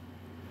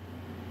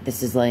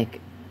 this is like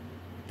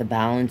the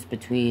balance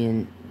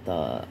between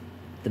the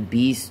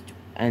beast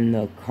and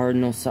the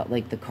cardinal,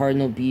 like the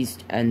cardinal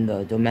beast and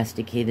the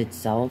domesticated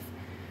self.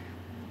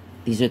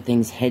 These are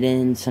things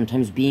hidden,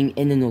 sometimes being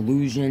in an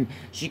illusion.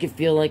 She could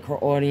feel like her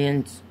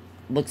audience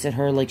looks at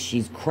her like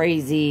she's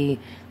crazy,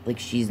 like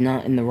she's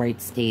not in the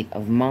right state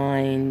of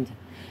mind.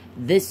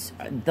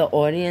 The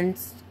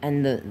audience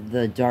and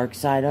the dark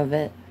side of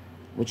it,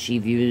 which she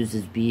views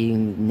as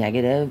being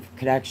negative,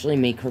 could actually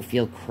make her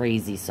feel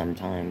crazy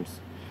sometimes.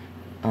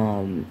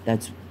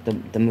 That's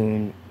the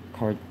Moon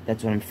card.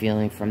 That's what I'm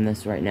feeling from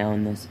this right now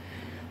in this.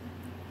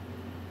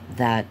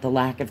 That the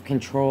lack of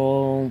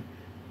control,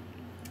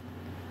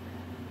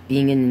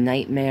 being in a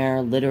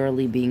nightmare,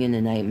 literally being in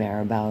a nightmare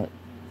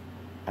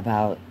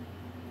about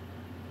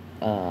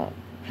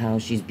how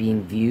she's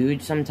being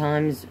viewed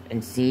sometimes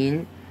and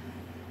seen,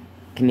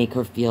 can make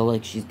her feel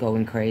like she's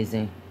going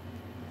crazy.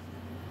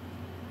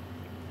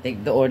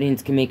 The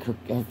audience can make her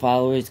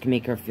followers can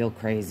make her feel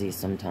crazy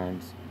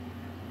sometimes.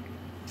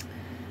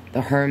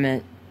 The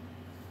Hermit.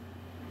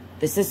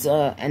 This is,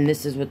 and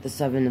this is with the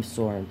Seven of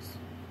Swords.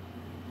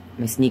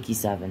 My sneaky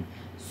 7.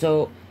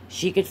 So,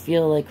 she could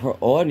feel like her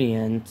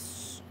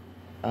audience,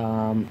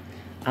 I'm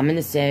going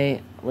to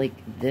say, like,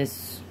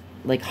 this,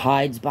 like,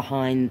 hides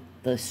behind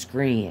the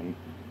screen.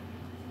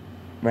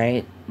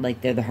 Right?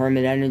 Like, they're the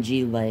Hermit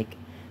energy, like,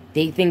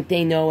 they think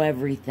they know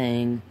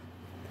everything.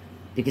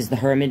 Because the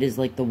Hermit is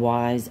like the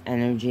wise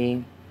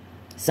energy.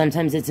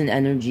 Sometimes it's an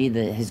energy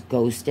that has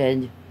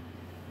ghosted.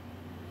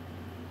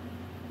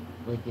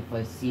 Like if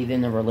I see it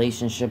in a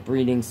relationship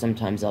reading,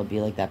 sometimes I'll be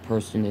like, that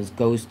person is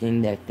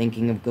ghosting, they're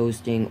thinking of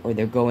ghosting, or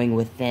they're going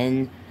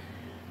within.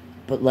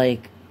 But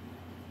like,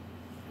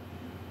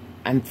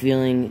 I'm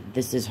feeling,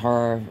 this is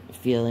her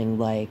feeling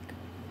like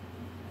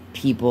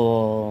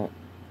people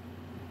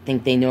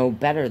think they know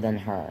better than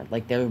her.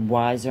 Like they're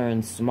wiser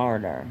and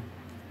smarter.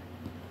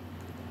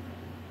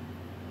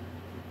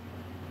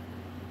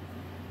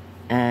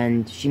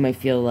 And she might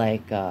feel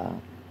like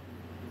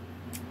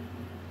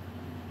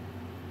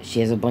she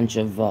has a bunch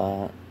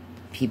of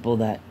people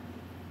that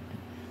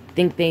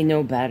think they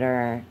know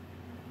better.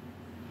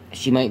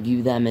 She might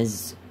view them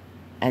as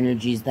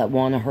energies that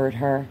want to hurt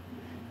her,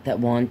 that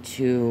want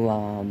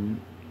to,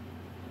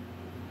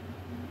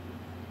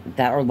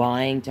 that are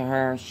lying to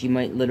her. She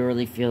might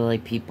literally feel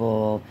like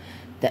people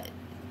that,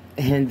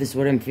 and this is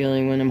what I'm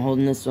feeling when I'm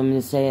holding this, so I'm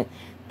going to say it,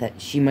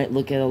 that she might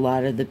look at a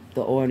lot of the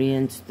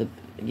audience,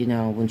 you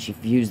know, when she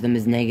views them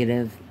as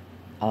negative,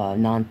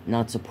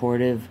 not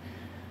supportive,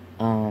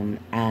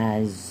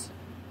 as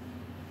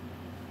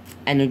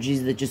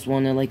energies that just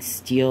want to, like,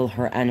 steal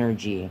her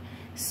energy,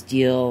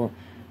 steal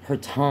her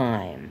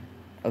time,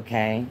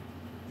 okay?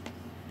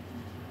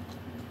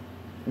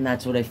 And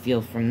that's what I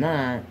feel from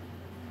that.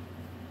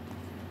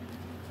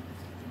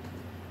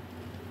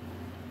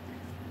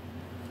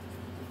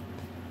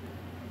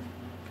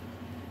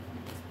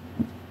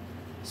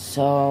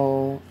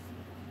 So,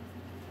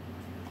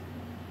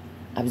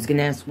 I was going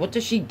to ask, what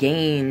does she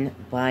gain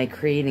by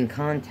creating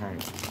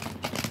content?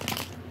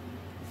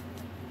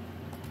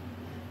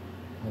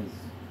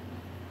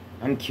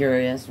 I'm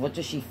curious, what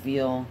does she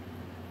feel?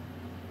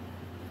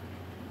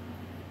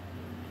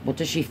 What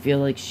does she feel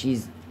like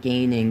she's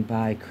gaining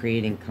by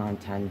creating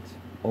content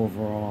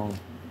overall?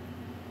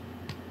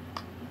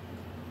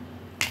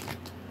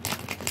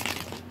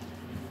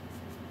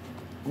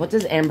 What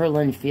does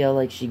Amberlynn feel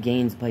like she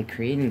gains by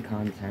creating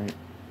content?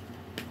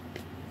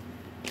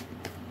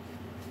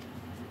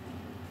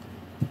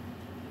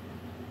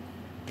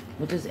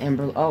 What does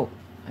oh,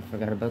 I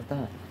forgot about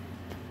that.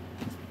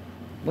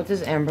 What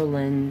does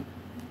Amberlynn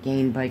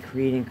gain by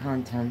creating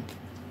content?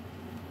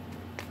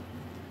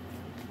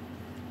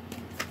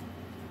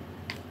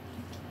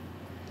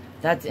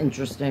 That's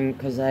interesting,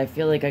 because I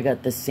feel like I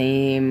got the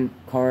same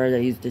card. I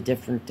used a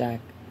different deck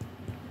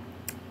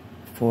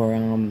for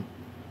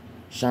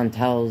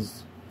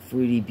Chantel's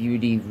Fruity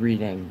Beauty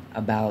reading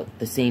about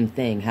the same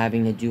thing,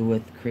 having to do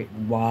with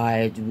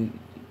why do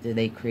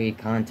they create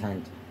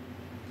content.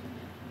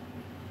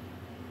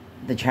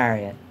 The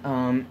Chariot.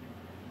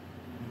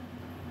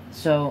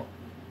 So,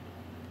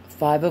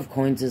 5 of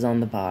Coins is on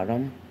the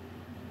bottom,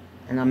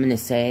 and I'm going to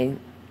say,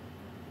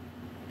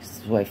 this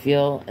is what I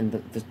feel, and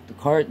the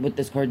card, what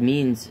this card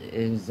means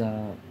is,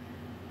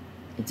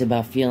 it's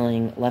about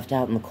feeling left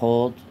out in the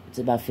cold. It's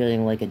about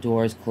feeling like a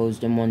door is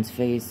closed in one's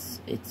face.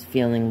 It's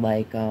feeling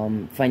like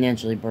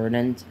financially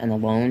burdened and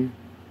alone.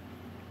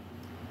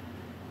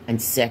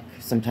 And sick,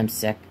 sometimes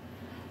sick.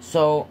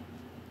 So,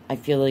 I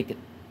feel like,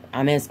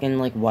 I'm asking,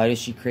 like, why does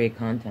she create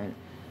content?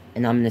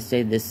 And I'm going to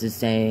say this is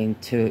saying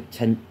to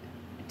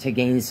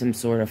gain some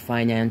sort of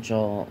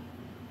financial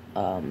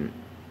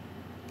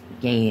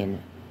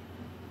gain,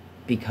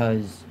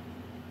 because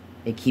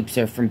it keeps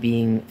her from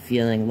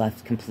feeling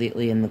left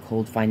completely in the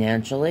cold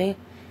financially.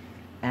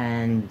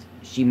 And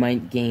she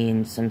might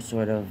gain some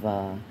sort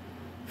of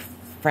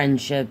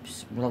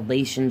friendships,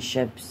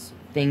 relationships,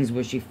 things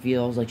where she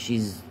feels like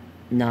she's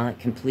not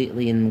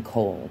completely in the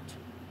cold.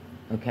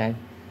 Okay?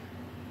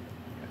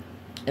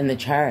 And the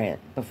Chariot,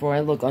 before I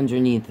look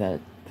underneath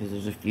it, because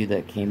there's a few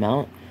that came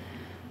out,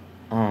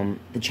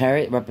 the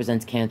Chariot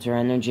represents Cancer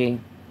energy.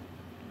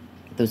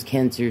 Those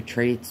Cancer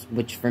traits,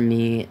 which for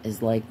me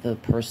is like the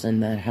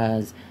person that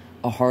has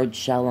a hard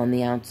shell on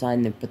the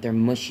outside, but they're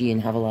mushy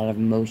and have a lot of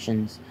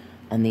emotions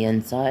on the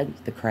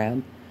inside, the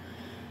crab.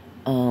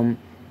 And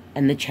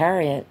the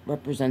Chariot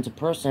represents a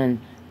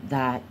person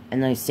that,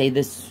 and I said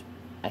this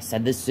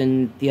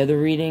in the other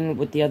reading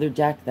with the other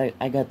deck, that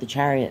I got the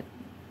Chariot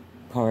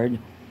card.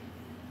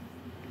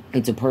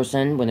 It's a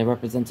person, when it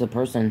represents a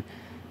person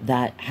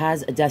that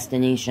has a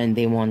destination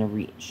they want to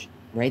reach,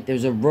 right?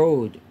 There's a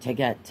road to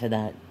get to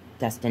that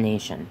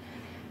destination.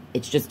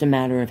 It's just a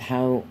matter of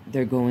how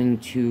they're going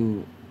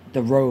to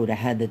the road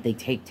ahead that they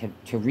take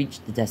to reach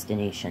the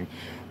destination.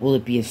 Will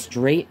it be a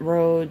straight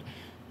road?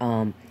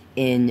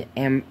 In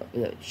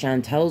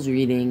Chantel's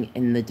reading,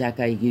 in the deck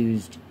I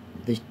used,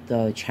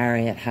 the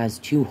Chariot has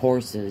 2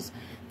 horses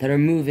that are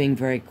moving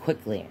very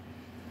quickly.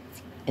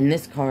 In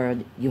this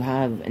card, you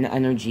have an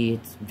energy.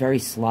 It's very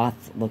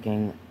sloth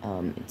looking.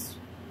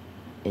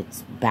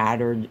 It's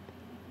battered,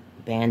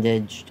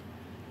 bandaged.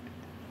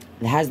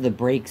 It has the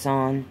brakes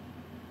on,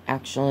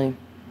 actually.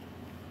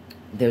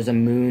 There's a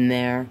moon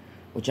there,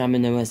 which I'm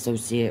going to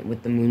associate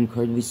with the moon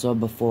card we saw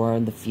before.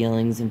 The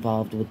feelings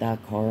involved with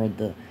that card.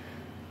 The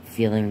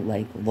feeling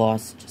like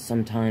lost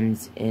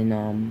sometimes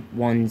in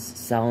one's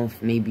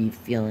self. Maybe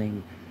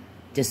feeling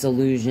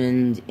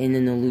disillusioned, in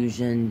an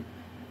illusion.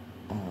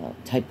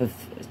 Type of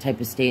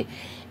state.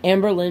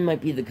 Amberlynn might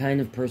be the kind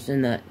of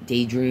person that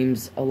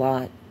daydreams a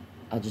lot.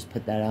 I'll just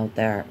put that out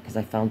there because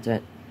I felt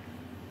it.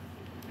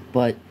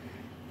 But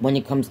when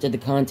it comes to the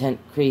content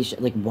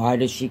creation, like, why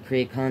does she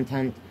create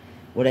content?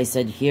 What I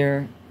said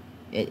here,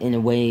 in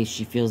a way,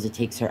 she feels it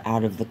takes her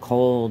out of the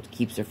cold,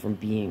 keeps her from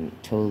being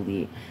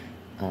totally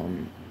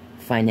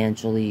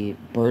financially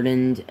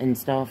burdened and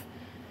stuff.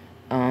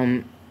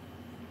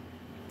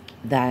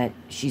 That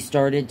she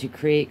started to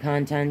create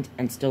content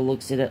and still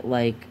looks at it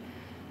like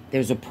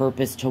there's a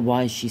purpose to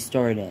why she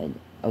started,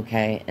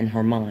 okay, in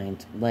her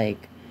mind.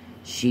 Like,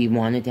 she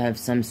wanted to have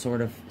some sort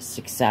of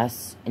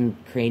success in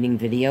creating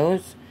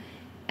videos,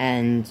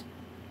 and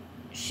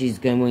she's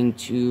going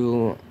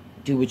to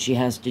do what she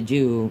has to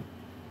do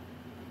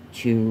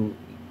to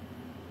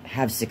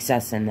have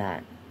success in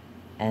that.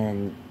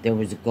 And there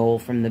was a goal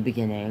from the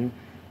beginning.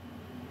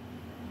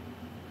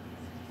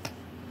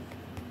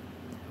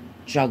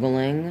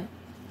 Juggling.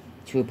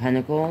 2 of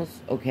Pentacles.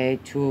 Okay,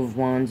 2 of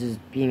Wands is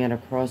being at a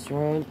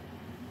crossroad.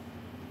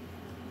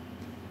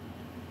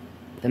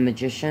 The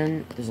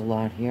Magician. There's a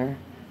lot here.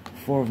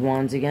 4 of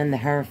Wands again. The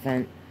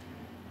Hierophant.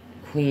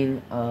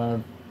 Queen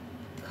of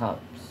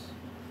Cups.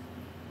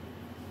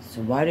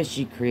 So why does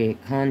she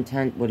create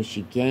content? What does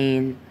she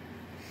gain?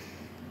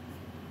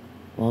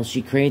 Well,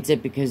 she creates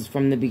it because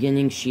from the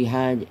beginning she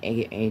had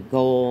a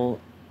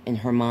goal in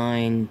her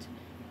mind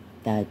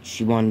that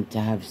she wanted to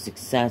have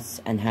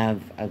success and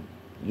have a,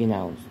 you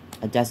know,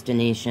 a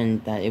destination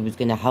that it was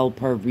going to help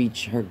her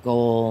reach her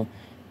goal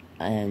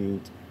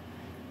and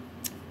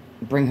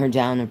bring her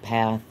down a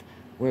path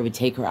where it would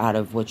take her out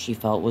of what she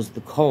felt was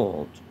the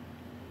cold.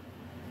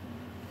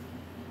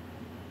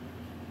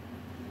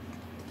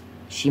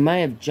 She might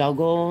have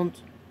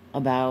juggled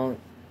about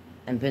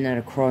and been at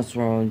a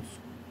crossroads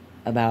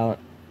about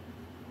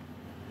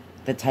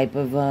the type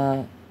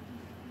of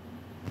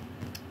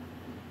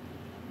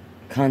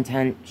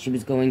content she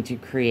was going to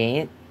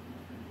create.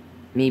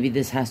 Maybe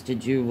this has to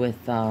do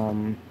with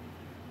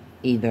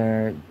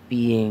either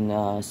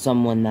being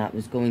someone that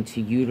was going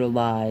to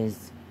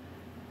utilize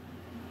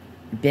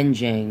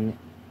binging,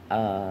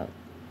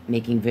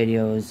 making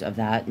videos of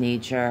that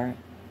nature,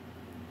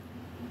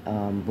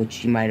 which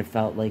she might have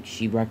felt like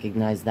she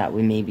recognized that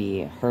would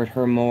maybe hurt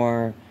her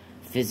more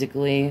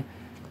physically,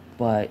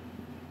 but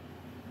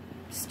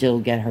still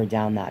get her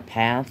down that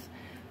path,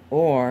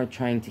 or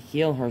trying to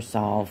heal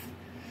herself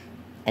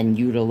and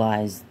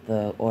utilize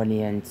the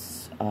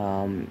audience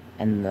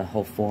and the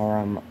whole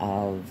forum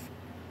of,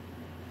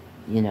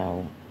 you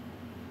know,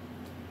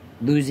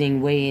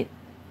 losing weight,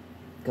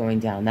 going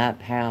down that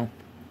path.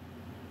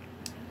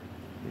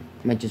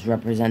 It might just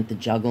represent the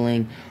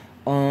juggling.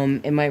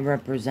 It might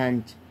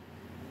represent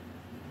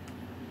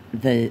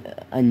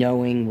a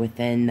knowing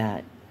within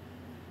that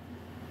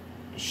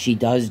she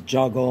does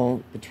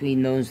juggle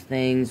between those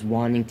things,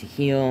 wanting to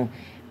heal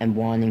and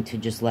wanting to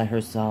just let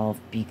herself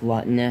be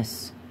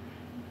gluttonous.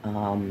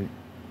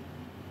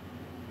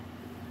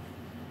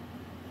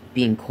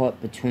 Being caught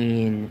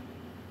between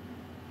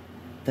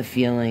the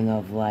feeling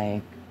of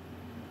like,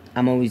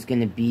 I'm always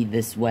going to be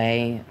this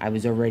way. I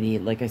was already,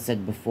 like I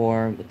said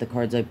before, with the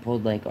cards I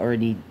pulled, like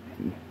already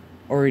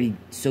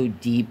so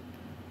deep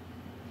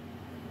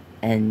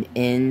and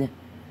in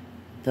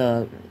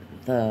the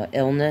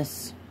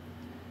illness.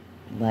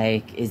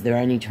 Like, is there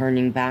any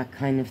turning back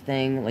kind of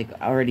thing? Like,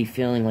 already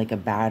feeling like a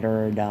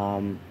battered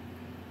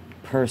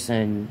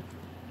person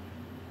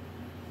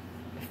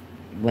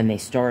when they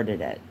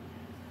started it.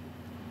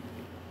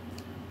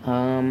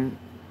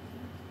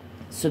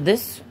 So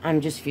this, I'm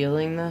just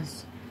feeling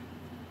this.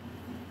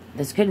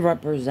 This could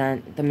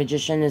represent, the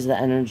Magician is the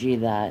energy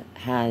that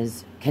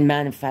can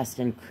manifest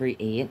and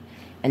create,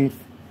 and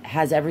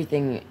has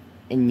everything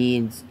it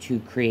needs to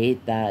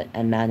create that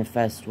and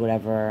manifest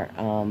whatever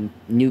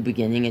new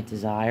beginning it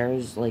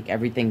desires. Like,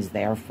 everything's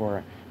there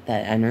for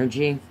that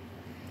energy.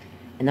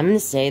 And I'm going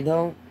to say,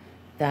 though,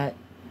 that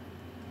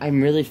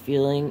I'm really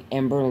feeling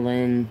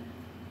Amberlynn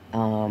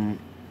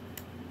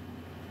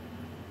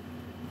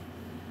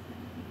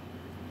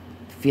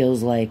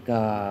feels like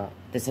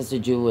this has to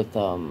do with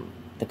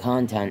the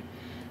content.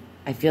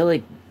 I feel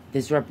like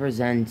this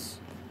represents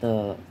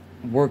the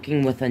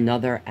working with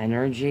another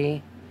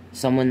energy,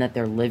 someone that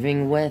they're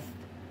living with,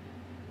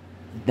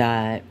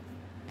 that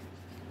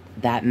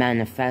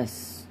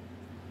manifests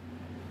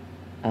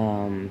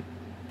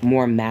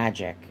more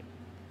magic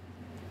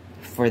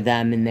for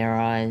them in their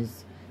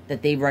eyes,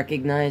 that they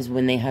recognize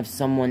when they have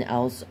someone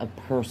else, a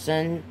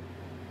person,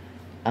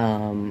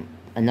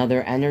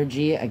 another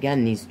energy.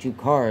 Again, these two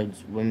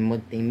cards, when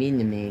what they mean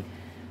to me,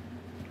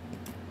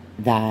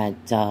 that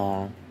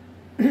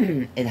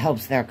it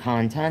helps their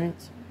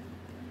content,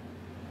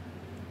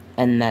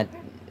 and that,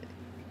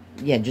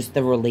 yeah, just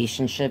the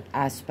relationship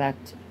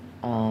aspect.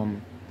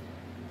 And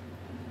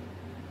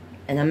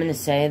I'm going to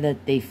say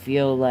that they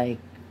feel like,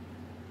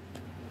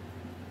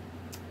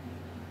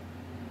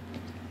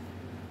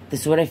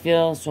 this is what I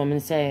feel, so I'm going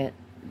to say it,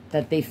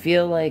 that they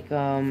feel like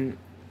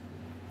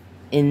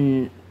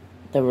in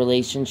the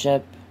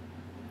relationship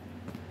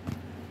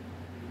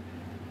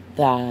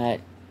that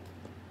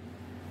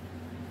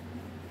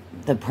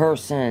the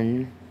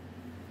person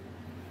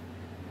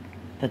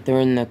that they're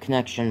in the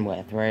connection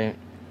with, right,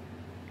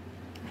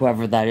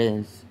 whoever that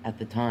is at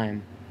the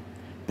time,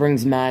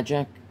 brings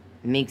magic,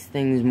 makes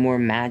things more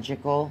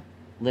magical,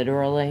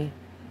 literally,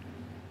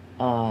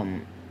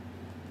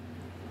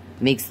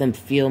 makes them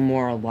feel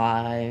more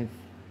alive,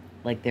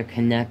 like they're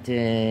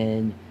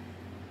connected,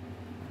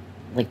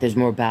 like there's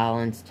more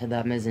balance to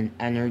them as an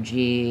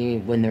energy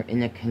when they're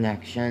in a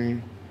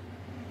connection.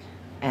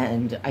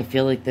 And I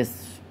feel like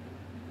this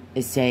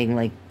is saying,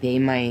 like, they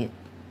might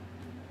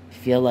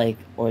feel like,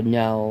 or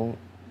know,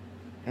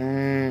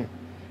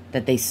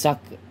 that they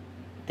suck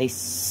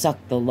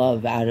the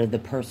love out of the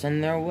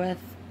person they're with.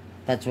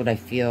 That's what I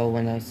feel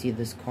when I see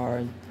this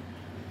card.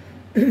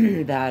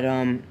 That,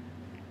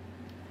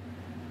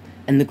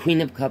 and the Queen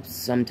of Cups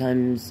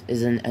sometimes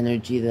is an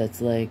energy that's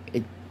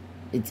like,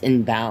 it's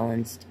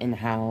imbalanced in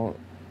how,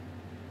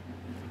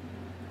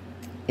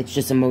 it's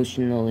just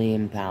emotionally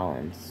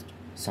imbalanced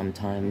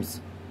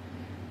sometimes.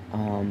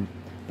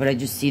 But I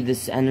just see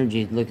this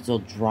energy, look, it's all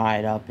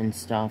dried up and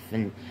stuff,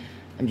 and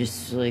I'm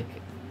just like,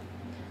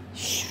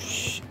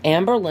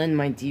 Amberlynn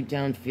might deep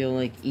down feel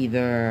like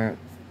either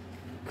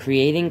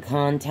creating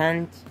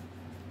content,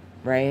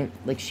 right?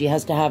 Like, she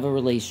has to have a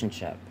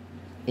relationship.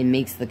 It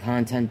makes the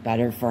content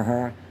better for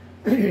her.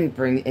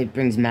 It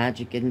brings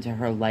magic into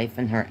her life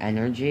and her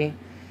energy.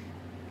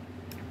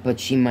 But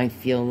she might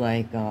feel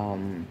like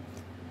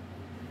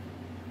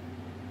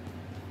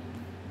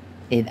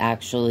it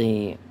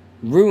actually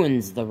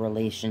ruins the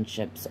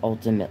relationships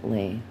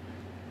ultimately.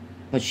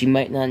 But she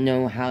might not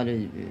know how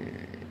to...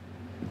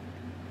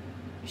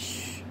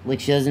 Like,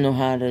 she doesn't know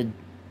how to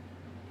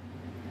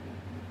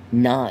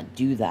not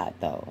do that,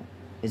 though,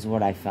 is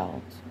what I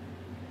felt.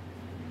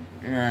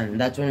 And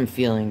that's what I'm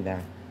feeling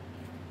there.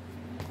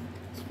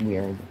 It's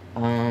weird.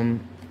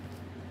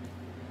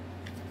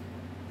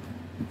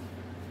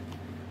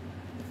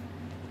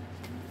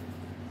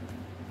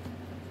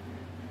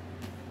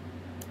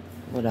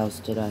 What else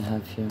did I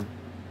have here?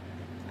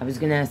 I was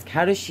going to ask,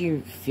 how does she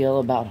feel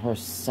about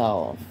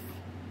herself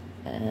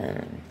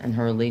and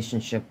her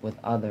relationship with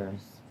others?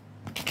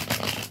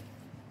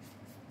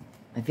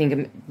 I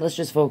think, let's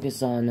just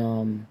focus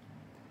on,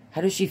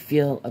 how does she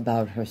feel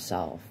about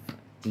herself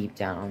deep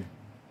down?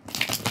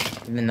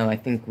 Even though I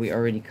think we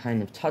already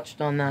kind of touched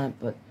on that,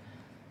 but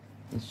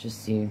let's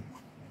just see.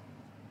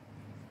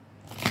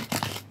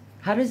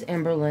 How does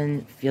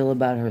Amberlynn feel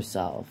about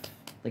herself?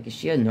 Like, is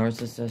she a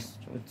narcissist?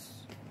 What's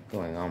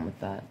going on with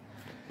that?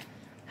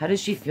 How does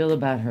she feel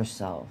about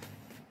herself?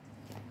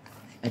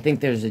 I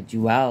think there's a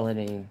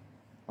duality,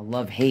 a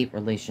love-hate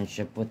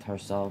relationship with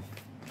herself.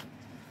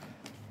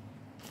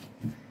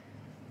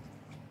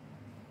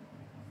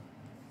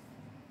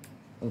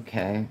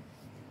 Okay.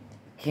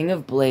 King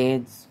of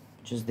Blades,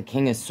 which is the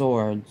King of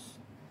Swords.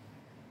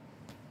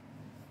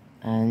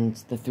 And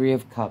the Three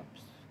of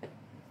Cups.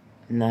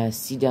 And I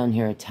see down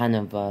here a Ten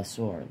of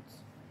Swords.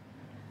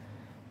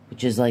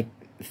 Which is like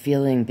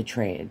feeling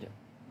betrayed.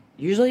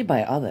 Usually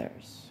by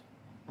others.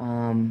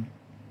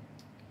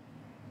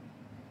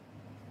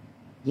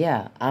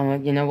 Yeah,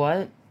 you know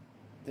what?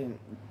 The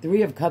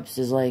Three of Cups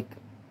is like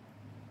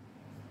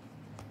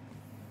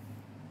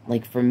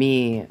for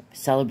me,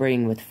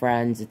 celebrating with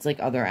friends. It's like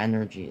other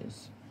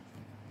energies.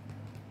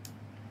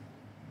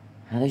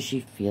 How does she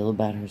feel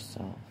about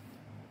herself?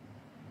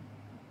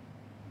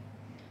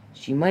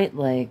 She might,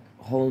 like,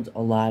 hold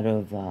a lot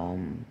of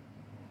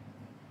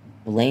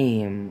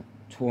blame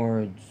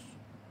towards...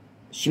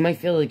 She might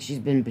feel like she's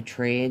been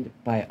betrayed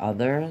by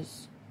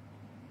others.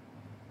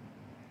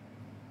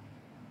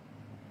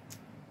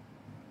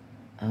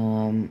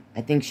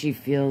 I think she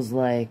feels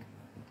like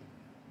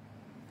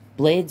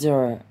blades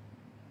or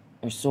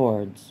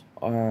swords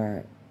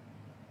are...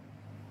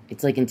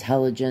 It's like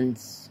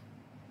intelligence.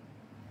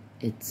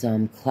 It's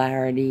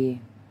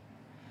clarity.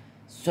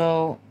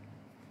 So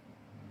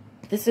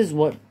this is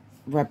what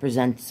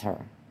represents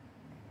her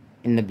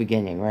in the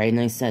beginning, right? And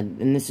I said,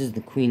 and this is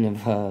the Queen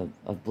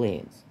of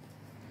Blades.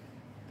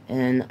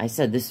 And I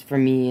said, this for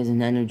me is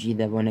an energy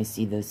that when I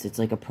see this, it's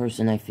like a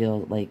person I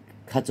feel like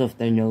cuts off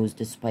their nose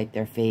despite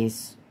their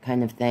face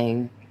kind of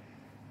thing.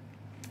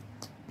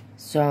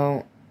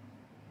 So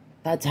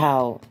that's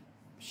how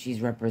she's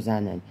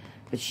represented.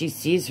 But she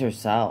sees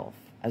herself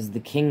as the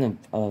King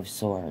of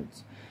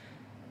Swords.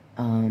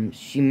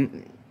 She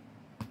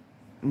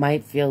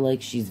might feel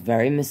like she's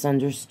very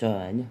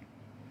misunderstood,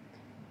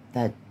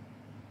 that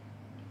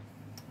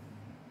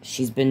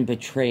she's been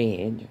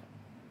betrayed.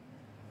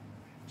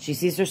 She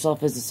sees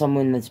herself as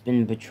someone that's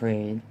been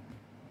betrayed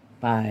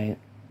by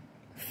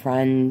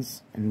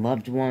friends and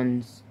loved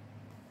ones.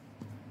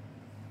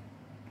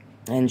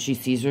 And she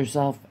sees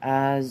herself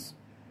as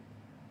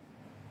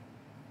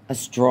a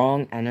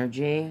strong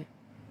energy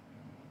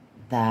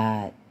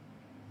that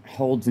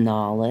holds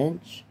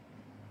knowledge,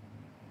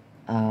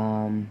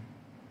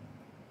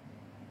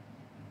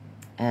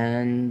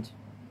 and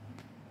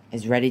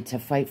is ready to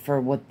fight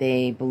for what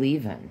they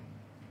believe in.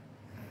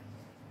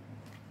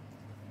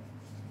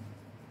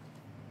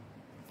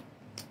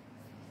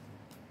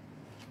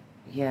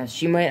 Yeah,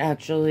 she might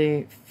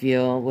actually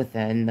feel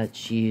within that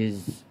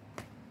she's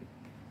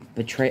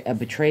a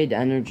betrayed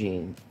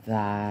energy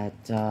that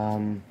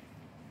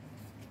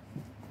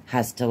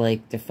has to,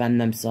 like, defend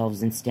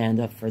themselves and stand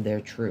up for their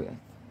truth.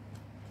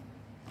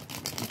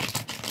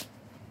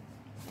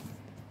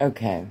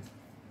 Okay.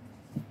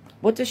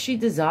 What does she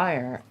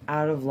desire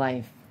out of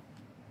life?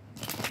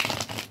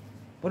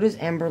 What does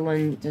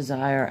Amberlynn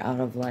desire out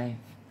of life?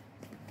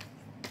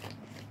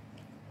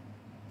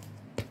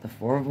 The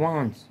Four of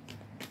Wands.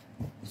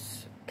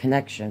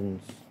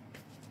 Connections.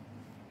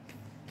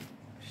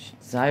 She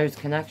desires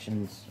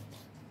connections.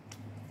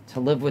 To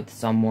live with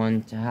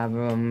someone, to have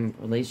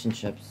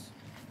relationships.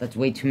 That's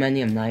way too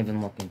many, I'm not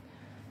even looking.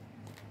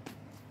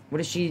 What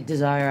does she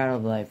desire out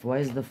of life? Why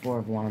is the Four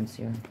of Wands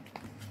here?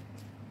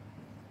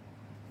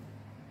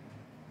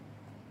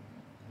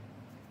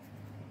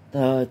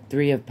 The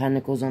Three of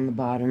Pentacles on the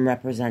bottom,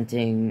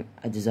 representing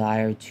a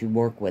desire to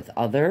work with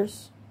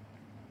others.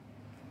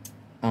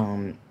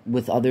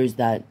 With others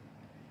that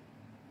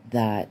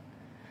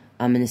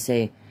I'm going to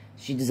say,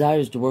 she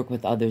desires to work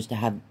with others that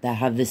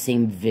have the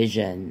same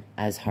vision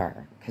as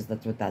her, because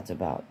that's what that's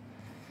about.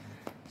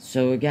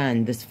 So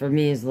again, this for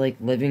me is like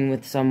living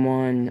with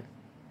someone,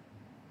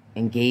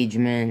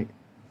 engagement,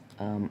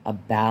 a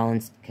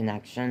balanced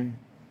connection.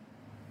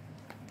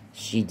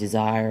 She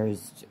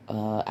desires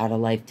out of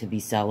life to be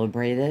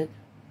celebrated.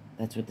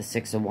 That's what the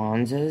Six of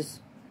Wands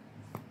is.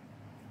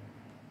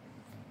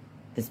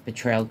 This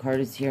betrayal card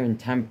is here in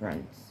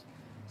Temperance.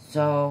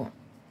 So,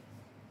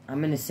 I'm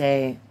going to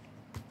say,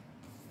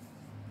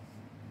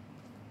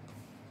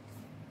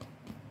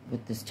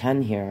 with this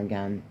 10 here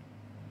again,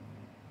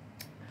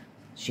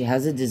 she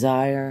has a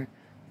desire.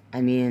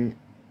 I mean,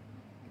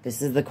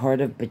 this is the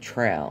card of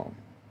betrayal.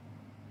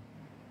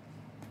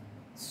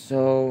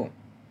 So,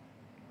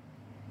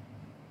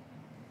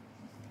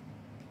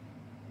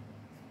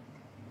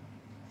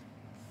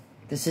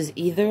 this is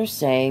either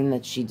saying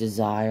that she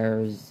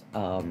desires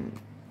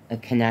a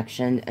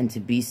connection and to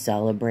be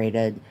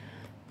celebrated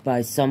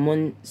by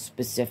someone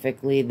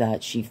specifically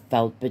that she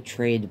felt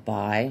betrayed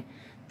by.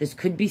 This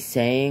could be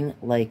saying,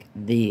 like,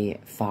 the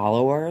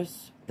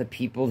followers, the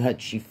people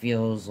that she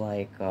feels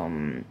like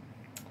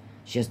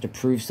she has to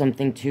prove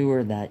something to,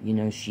 or that, you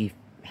know, she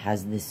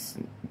has this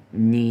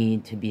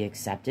need to be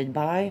accepted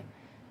by.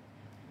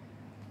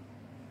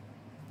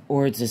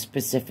 Or it's a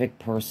specific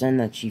person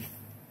that she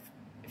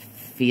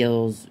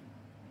feels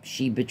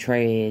she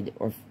betrayed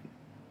or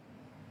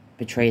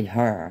betrayed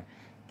her,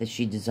 that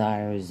she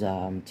desires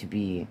to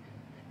be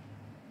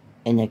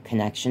in a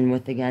connection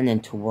with again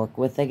and to work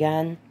with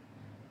again.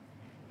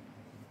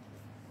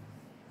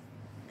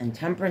 And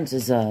Temperance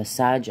is a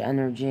Sag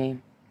energy.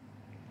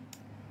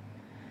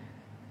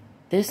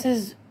 This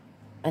is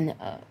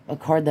a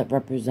card that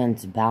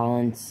represents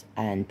balance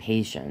and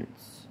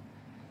patience.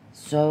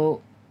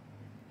 So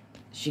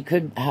she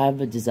could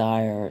have a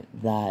desire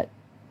that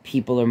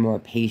people are more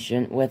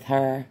patient with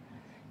her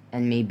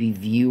and maybe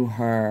view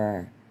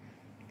her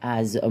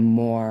as a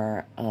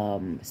more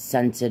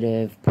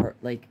sensitive,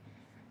 like,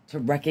 to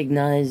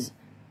recognize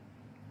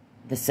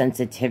the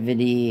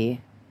sensitivity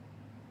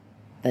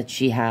that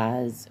she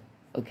has,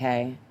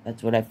 okay?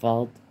 That's what I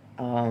felt.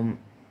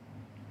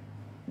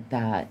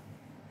 That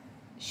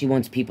she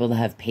wants people to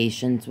have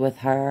patience with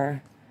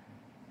her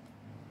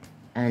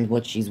and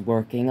what she's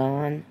working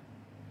on,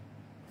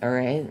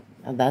 alright?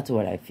 That's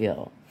what I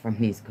feel from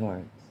these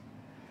cards.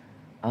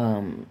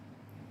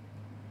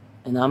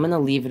 And I'm going to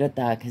leave it at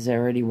that because I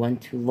already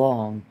went too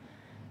long.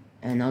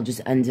 And I'll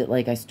just end it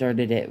like I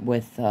started it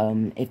with,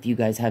 if you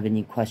guys have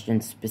any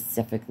questions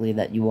specifically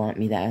that you want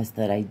me to ask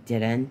that I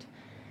didn't,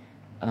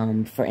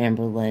 for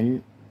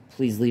Amberlynn,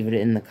 please leave it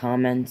in the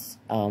comments.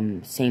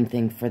 Same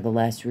thing for the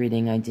last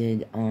reading I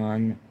did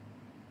on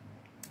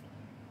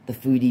the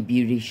Foodie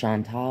Beauty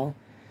Chantal.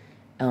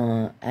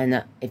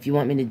 And if you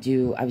want me to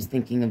do, I was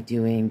thinking of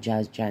doing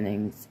Jazz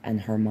Jennings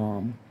and her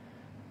mom.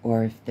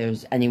 Or if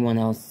there's anyone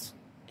else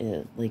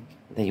like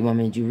that you want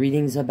me to do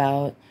readings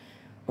about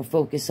or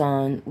focus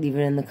on, leave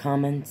it in the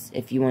comments.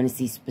 If you want to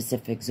see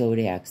specific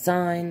zodiac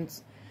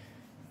signs,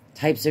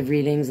 types of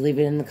readings, leave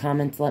it in the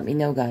comments. Let me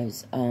know,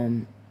 guys.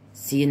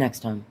 See you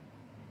next time.